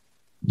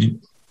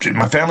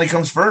 my family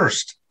comes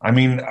first. I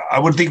mean, I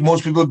would think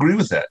most people agree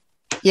with that.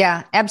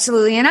 Yeah,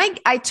 absolutely. And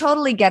I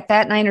totally get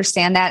that. And I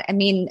understand that. I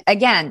mean,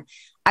 again,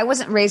 I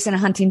wasn't raised in a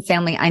hunting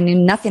family. I knew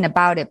nothing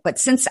about it. But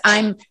since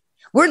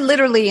we're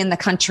literally in the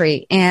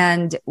country,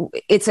 and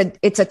it's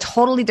a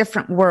totally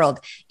different world.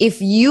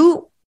 If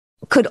you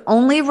could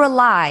only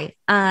rely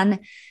on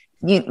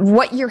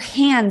what your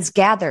hands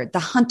gathered, the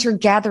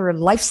hunter-gatherer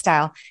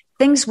lifestyle,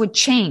 things would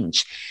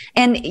change.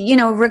 And,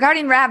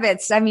 regarding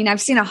rabbits, I mean,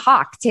 I've seen a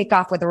hawk take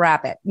off with a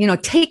rabbit,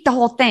 take the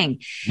whole thing.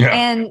 Yeah.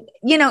 And,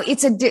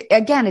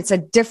 it's a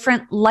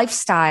different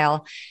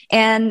lifestyle,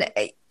 and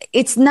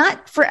it's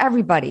not for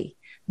everybody.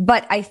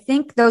 But I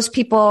think those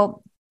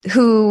people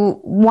who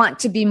want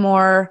to be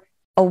more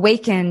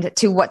awakened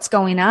to what's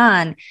going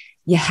on,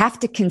 you have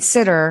to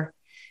consider,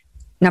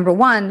 number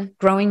one,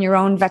 growing your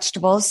own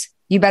vegetables.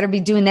 You better be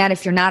doing that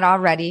if you're not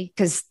already,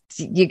 because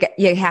you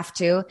have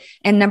to.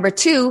 And number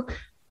two,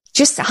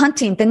 just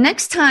hunting. The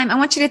next time, I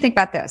want you to think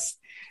about this.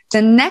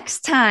 The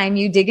next time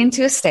you dig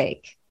into a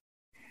steak,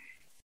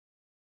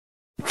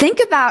 think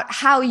about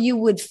how you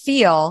would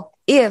feel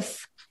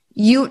if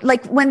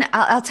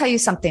I'll tell you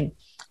something.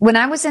 When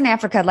I was in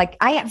Africa,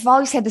 I have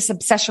always had this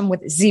obsession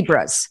with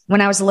zebras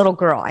when I was a little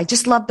girl. I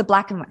just loved the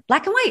black and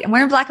white. I'm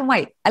wearing black and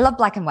white. I love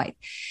black and white.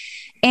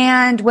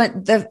 And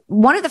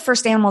one of the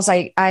first animals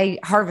I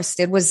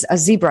harvested was a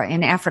zebra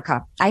in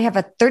Africa. I have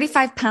a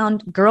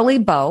 35-pound girly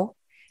bow.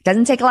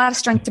 Doesn't take a lot of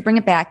strength to bring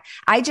it back.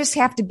 I just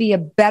have to be a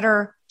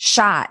better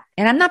shot.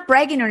 And I'm not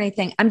bragging or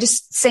anything. I'm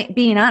just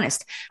being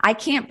honest. I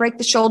can't break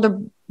the shoulder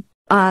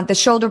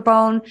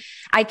bone.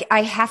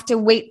 I have to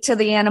wait till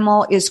the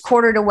animal is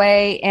quartered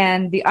away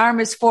and the arm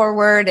is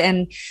forward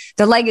and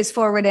the leg is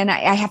forward. And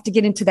I have to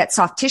get into that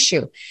soft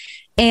tissue.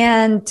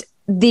 And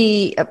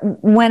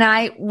when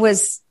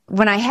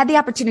I had the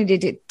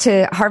opportunity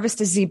to harvest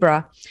a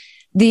zebra,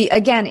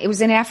 it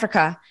was in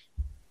Africa.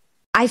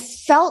 I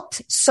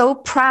felt so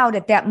proud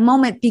at that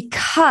moment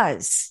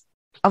because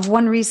of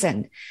one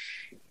reason.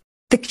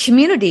 The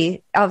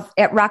community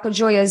at Rocco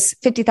Joya's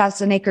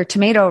 50,000 acre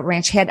tomato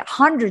ranch had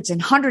hundreds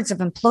and hundreds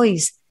of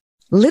employees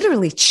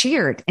literally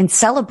cheered and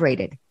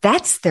celebrated.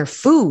 That's their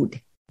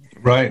food.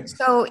 Right.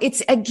 So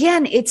it's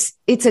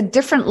a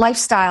different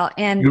lifestyle,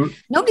 and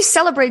nobody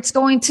celebrates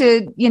going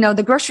to,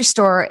 the grocery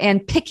store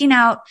and picking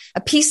out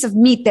a piece of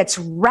meat that's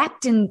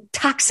wrapped in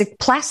toxic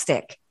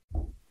plastic.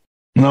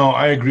 No,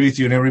 I agree with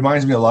you. And it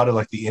reminds me a lot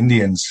of the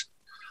Indians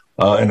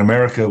in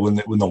America when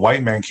the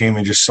white man came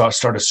and just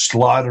started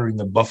slaughtering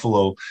the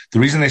buffalo. The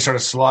reason they started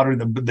slaughtering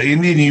the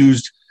Indian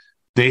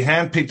they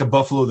handpicked the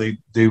buffalo.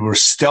 They were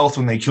stealth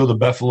when they killed the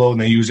buffalo, and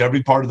they used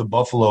every part of the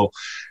buffalo.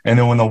 And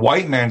then when the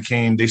white man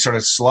came, they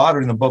started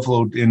slaughtering the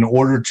buffalo in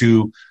order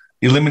to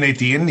eliminate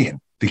the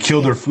Indian, to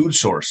kill their food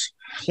source.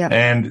 Yep.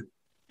 And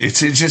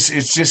it's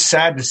just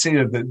sad to say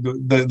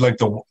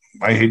that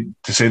I hate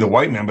to say the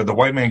white man, but the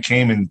white man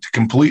came and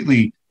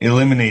completely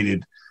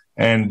eliminated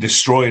and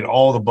destroyed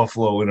all the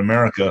buffalo in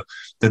America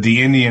that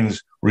the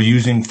Indians were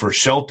using for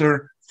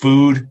shelter,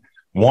 food,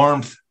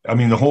 warmth. I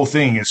mean, the whole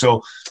thing. And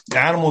so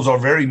animals are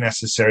very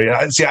necessary.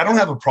 I don't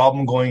have a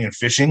problem going and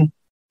fishing.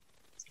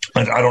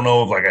 I don't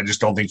know if I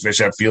just don't think fish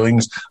have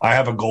feelings. I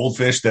have a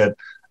goldfish that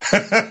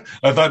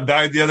I thought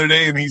died the other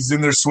day, and he's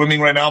in there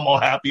swimming right now. I'm all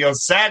happy. I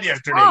was sad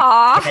yesterday.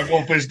 My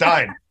goldfish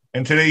died,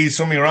 and today he's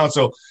swimming around.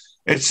 So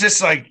it's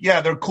just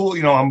they're cool.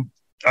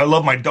 I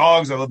love my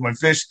dogs. I love my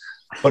fish,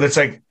 but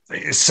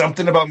it's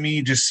something about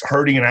me just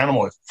hurting an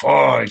animal.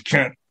 I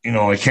can't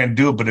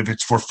do it. But if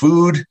it's for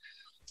food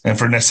and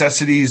for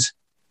necessities,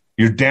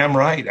 you're damn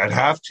right. I'd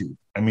have to.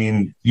 I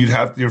mean,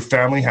 your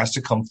family has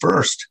to come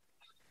first.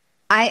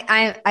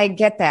 I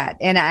get that.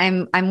 And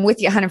I'm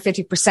with you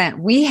 150%.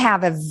 We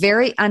have a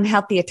very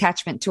unhealthy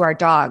attachment to our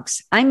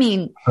dogs. I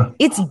mean,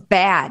 it's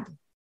bad,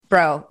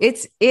 bro.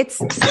 It's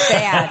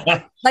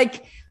bad.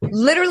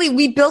 Literally,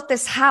 we built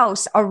this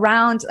house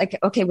around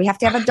we have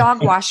to have a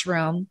dog wash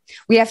room.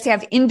 We have to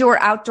have indoor,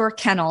 outdoor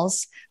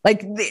kennels.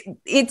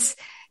 It's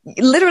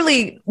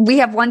literally, we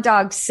have one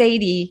dog,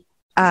 Sadie.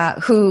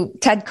 who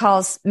Ted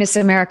calls Miss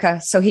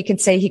America, so he can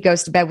say he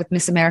goes to bed with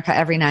Miss America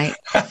every night.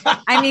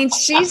 I mean,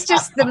 she's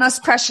just the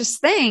most precious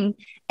thing.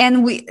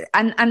 And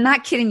I'm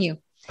not kidding you.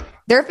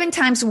 There have been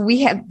times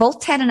when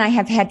both Ted and I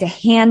have had to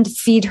hand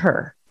feed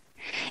her,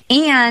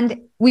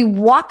 and we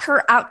walk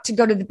her out to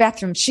go to the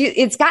bathroom.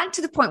 It's gotten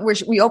to the point where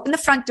we open the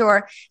front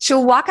door.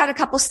 She'll walk out a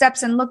couple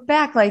steps and look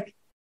back like,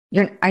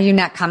 are you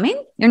not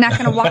coming? You're not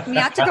going to walk me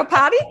out to go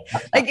potty?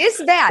 Like,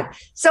 it's bad.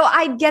 So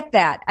I get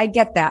that.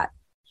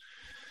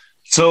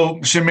 So,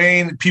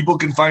 Shemane, people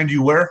can find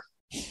you where?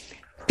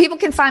 People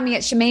can find me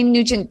at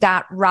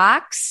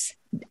ShemaneNugent.rocks,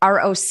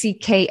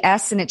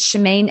 ROCKS, and it's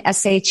Shemane,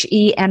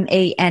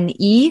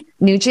 SHEMANE,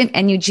 Nugent,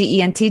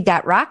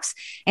 NUGENT.rocks.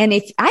 And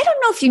I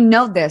don't know if you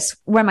know this,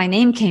 where my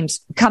name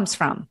comes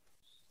from.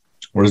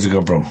 Where does it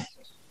come from?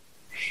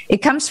 It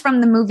comes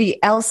from the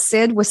movie El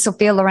Cid with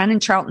Sophia Loren and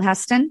Charlton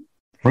Heston.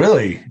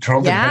 Really?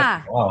 Charlton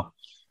Heston? Wow.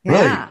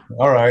 Really? Yeah.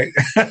 All right.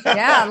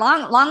 Yeah,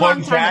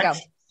 long time ago.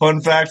 Fun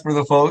fact for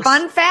the folks.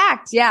 Fun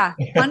fact. Yeah.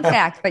 Fun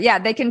fact. But yeah,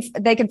 they can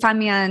find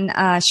me on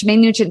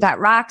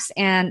ShemaneNugent.rocks,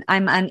 and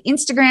I'm on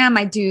Instagram.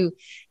 I do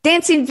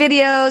dancing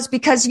videos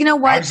because you know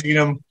what? I've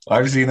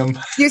seen them.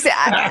 You say,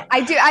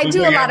 I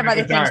do a lot of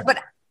other things, but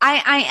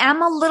I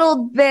am a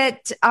little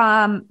bit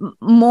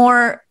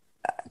more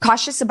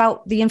cautious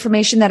about the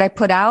information that I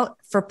put out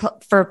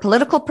for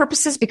political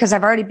purposes, because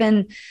I've already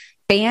been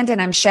banned and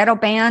I'm shadow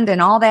banned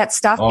and all that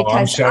stuff. Because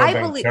I'm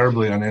shadow banned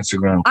terribly on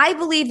Instagram. I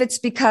believe it's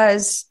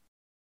because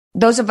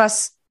those of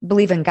us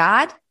believe in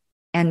God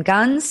and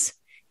guns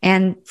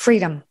and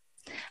freedom.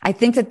 I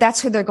think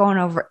that's who they're going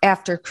over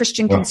after,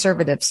 Christian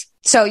conservatives.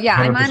 So yeah,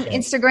 100%. I'm on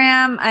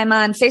Instagram. I'm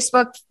on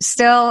Facebook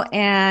still,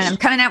 and I'm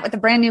coming out with a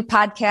brand new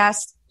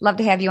podcast. Love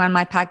to have you on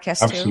my podcast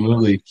too.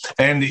 Absolutely.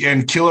 And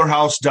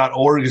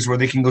killerhouse.org is where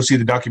they can go see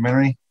the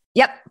documentary.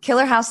 Yep.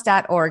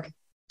 Killerhouse.org.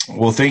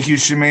 Well, thank you,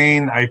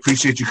 Shemane. I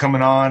appreciate you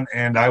coming on,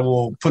 and I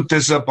will put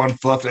this up on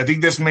Fluff. I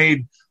think this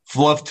made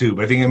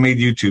FluffTube. I think it made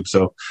YouTube.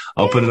 So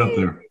I'll put it up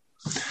there.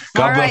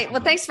 God all right.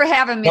 Well, thanks for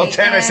having me. Tell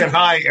Ted I said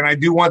hi, and I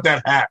do want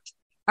that hat.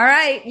 All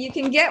right. You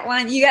can get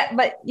one.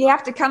 But you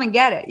have to come and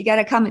get it. You got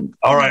to come and.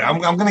 All right. I'm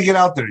going to get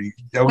out there.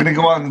 I'm going to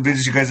go out and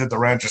visit you guys at the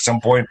ranch at some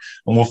point,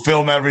 and we'll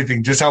film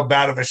everything, just how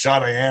bad of a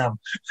shot I am.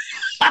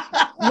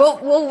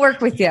 We'll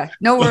work with you.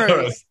 No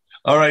worries.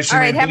 All right. Shemane, all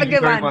right. Have a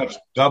good one. Much.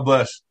 God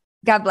bless.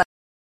 God bless.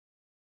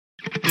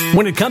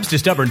 When it comes to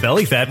stubborn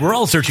belly fat, we're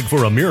all searching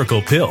for a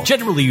miracle pill.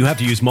 Generally, you have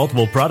to use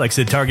multiple products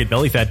that target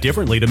belly fat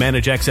differently to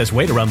manage excess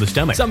weight around the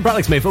stomach. Some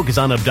products may focus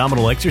on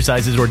abdominal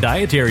exercises or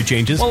dietary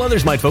changes, while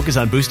others might focus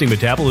on boosting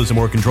metabolism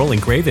or controlling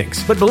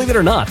cravings. But believe it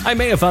or not, I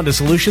may have found a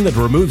solution that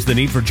removes the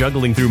need for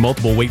juggling through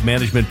multiple weight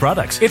management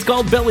products. It's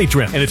called Belly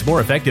Trim, and it's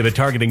more effective at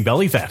targeting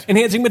belly fat,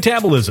 enhancing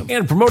metabolism,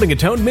 and promoting a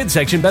toned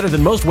midsection better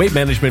than most weight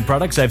management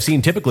products I've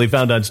seen typically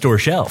found on store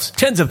shelves.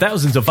 Tens of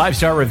thousands of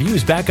 5-star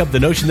reviews back up the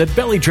notion that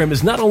Belly Trim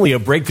is not only a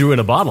breakthrough in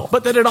a bottle,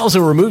 but that it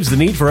also removes the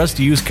need for us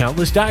to use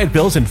countless diet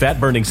pills and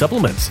fat-burning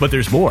supplements. But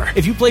there's more.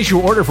 If you place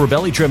your order for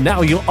Belly Trim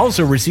now, you'll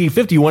also receive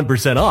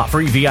 51% off,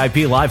 free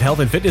VIP live health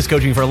and fitness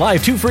coaching for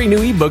life, 2 free new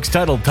ebooks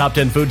titled Top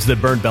 10 Foods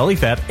That Burn Belly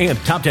Fat and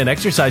Top 10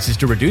 Exercises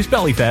to Reduce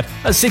Belly Fat,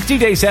 a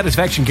 60-day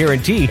satisfaction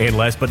guarantee, and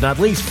last but not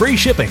least, free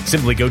shipping.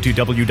 Simply go to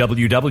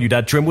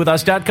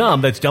www.trimwithus.com.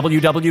 That's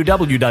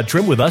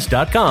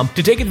www.trimwithus.com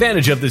to take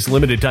advantage of this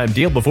limited time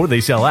deal before they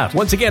sell out.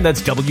 Once again,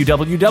 that's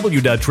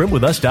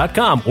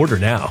www.trimwithus.com. Order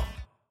now.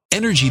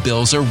 Energy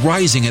bills are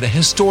rising at a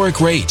historic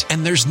rate,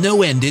 and there's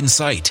no end in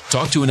sight.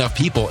 Talk to enough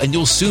people, and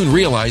you'll soon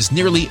realize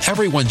nearly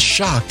everyone's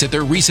shocked at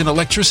their recent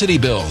electricity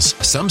bills.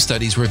 Some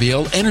studies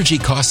reveal energy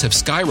costs have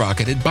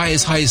skyrocketed by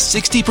as high as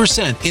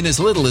 60% in as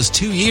little as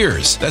 2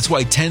 years. That's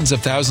why tens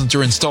of thousands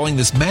are installing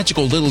this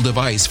magical little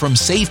device from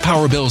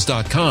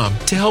SavePowerBills.com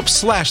to help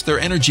slash their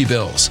energy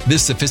bills.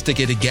 This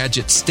sophisticated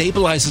gadget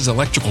stabilizes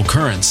electrical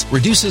currents,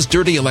 reduces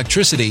dirty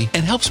electricity,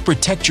 and helps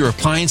protect your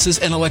appliances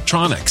and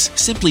electronics.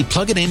 Simply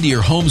plug it into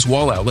your home's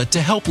wall outlet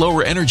to help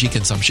lower energy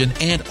consumption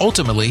and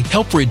ultimately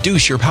help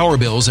reduce your power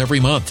bills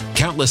every month.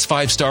 Countless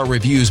 5-star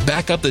reviews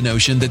back up the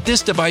notion that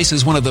this device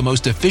is one of the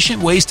most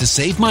efficient ways to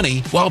save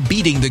money while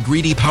beating the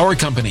greedy power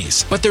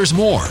companies. But there's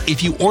more.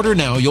 If you order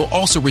now, you'll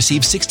also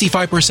receive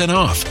 65%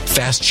 off,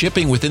 fast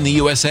shipping within the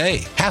USA,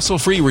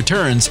 hassle-free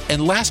returns,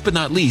 and last but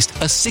not least,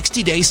 a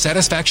 60-day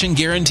satisfaction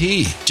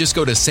guarantee. Just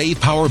go to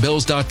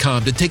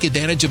SavePowerBills.com to take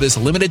advantage of this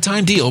limited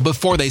time deal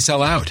before they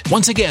sell out.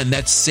 Once again,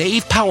 that's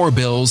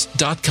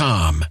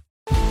SavePowerBills.com.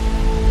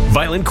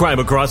 Violent crime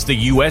across the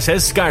U.S.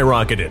 has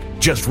skyrocketed.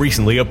 Just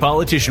recently, a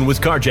politician was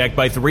carjacked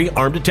by 3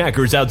 armed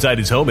attackers outside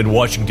his home in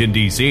Washington,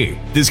 D.C.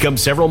 This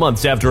comes several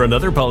months after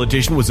another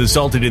politician was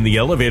assaulted in the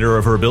elevator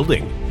of her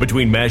building.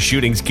 Between mass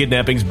shootings,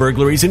 kidnappings,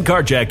 burglaries, and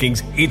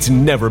carjackings, it's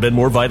never been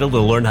more vital to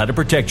learn how to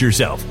protect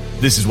yourself.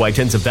 This is why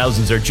tens of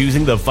thousands are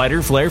choosing the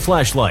Fighter Flare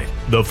flashlight.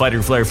 The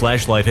Fighter Flare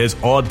flashlight has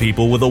awed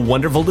people with a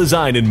wonderful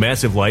design and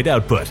massive light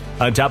output.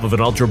 On top of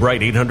an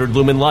ultra-bright 800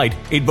 lumen light,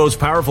 it boasts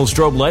powerful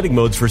strobe lighting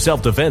modes for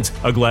self-defense,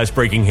 a glass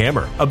glass-breaking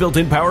hammer, a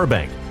built-in power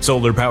bank,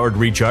 solar-powered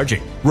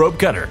recharging, rope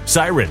cutter,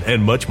 siren,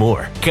 and much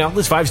more.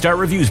 Countless 5-star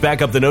reviews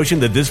back up the notion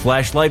that this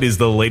flashlight is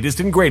the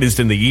latest and greatest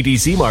in the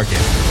EDC market.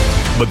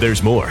 But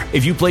there's more.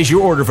 If you place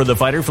your order for the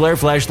Fighter Flare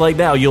flashlight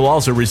now, you'll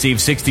also receive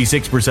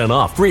 66%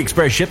 off, free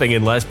express shipping,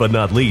 and last but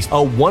not least, a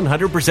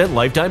 100%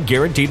 lifetime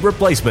guaranteed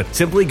replacement.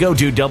 Simply go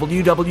to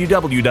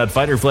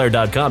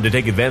www.fighterflare.com to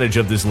take advantage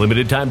of this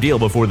limited time deal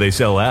before they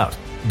sell out.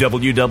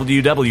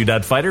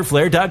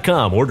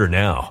 www.fighterflare.com. Order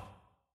now.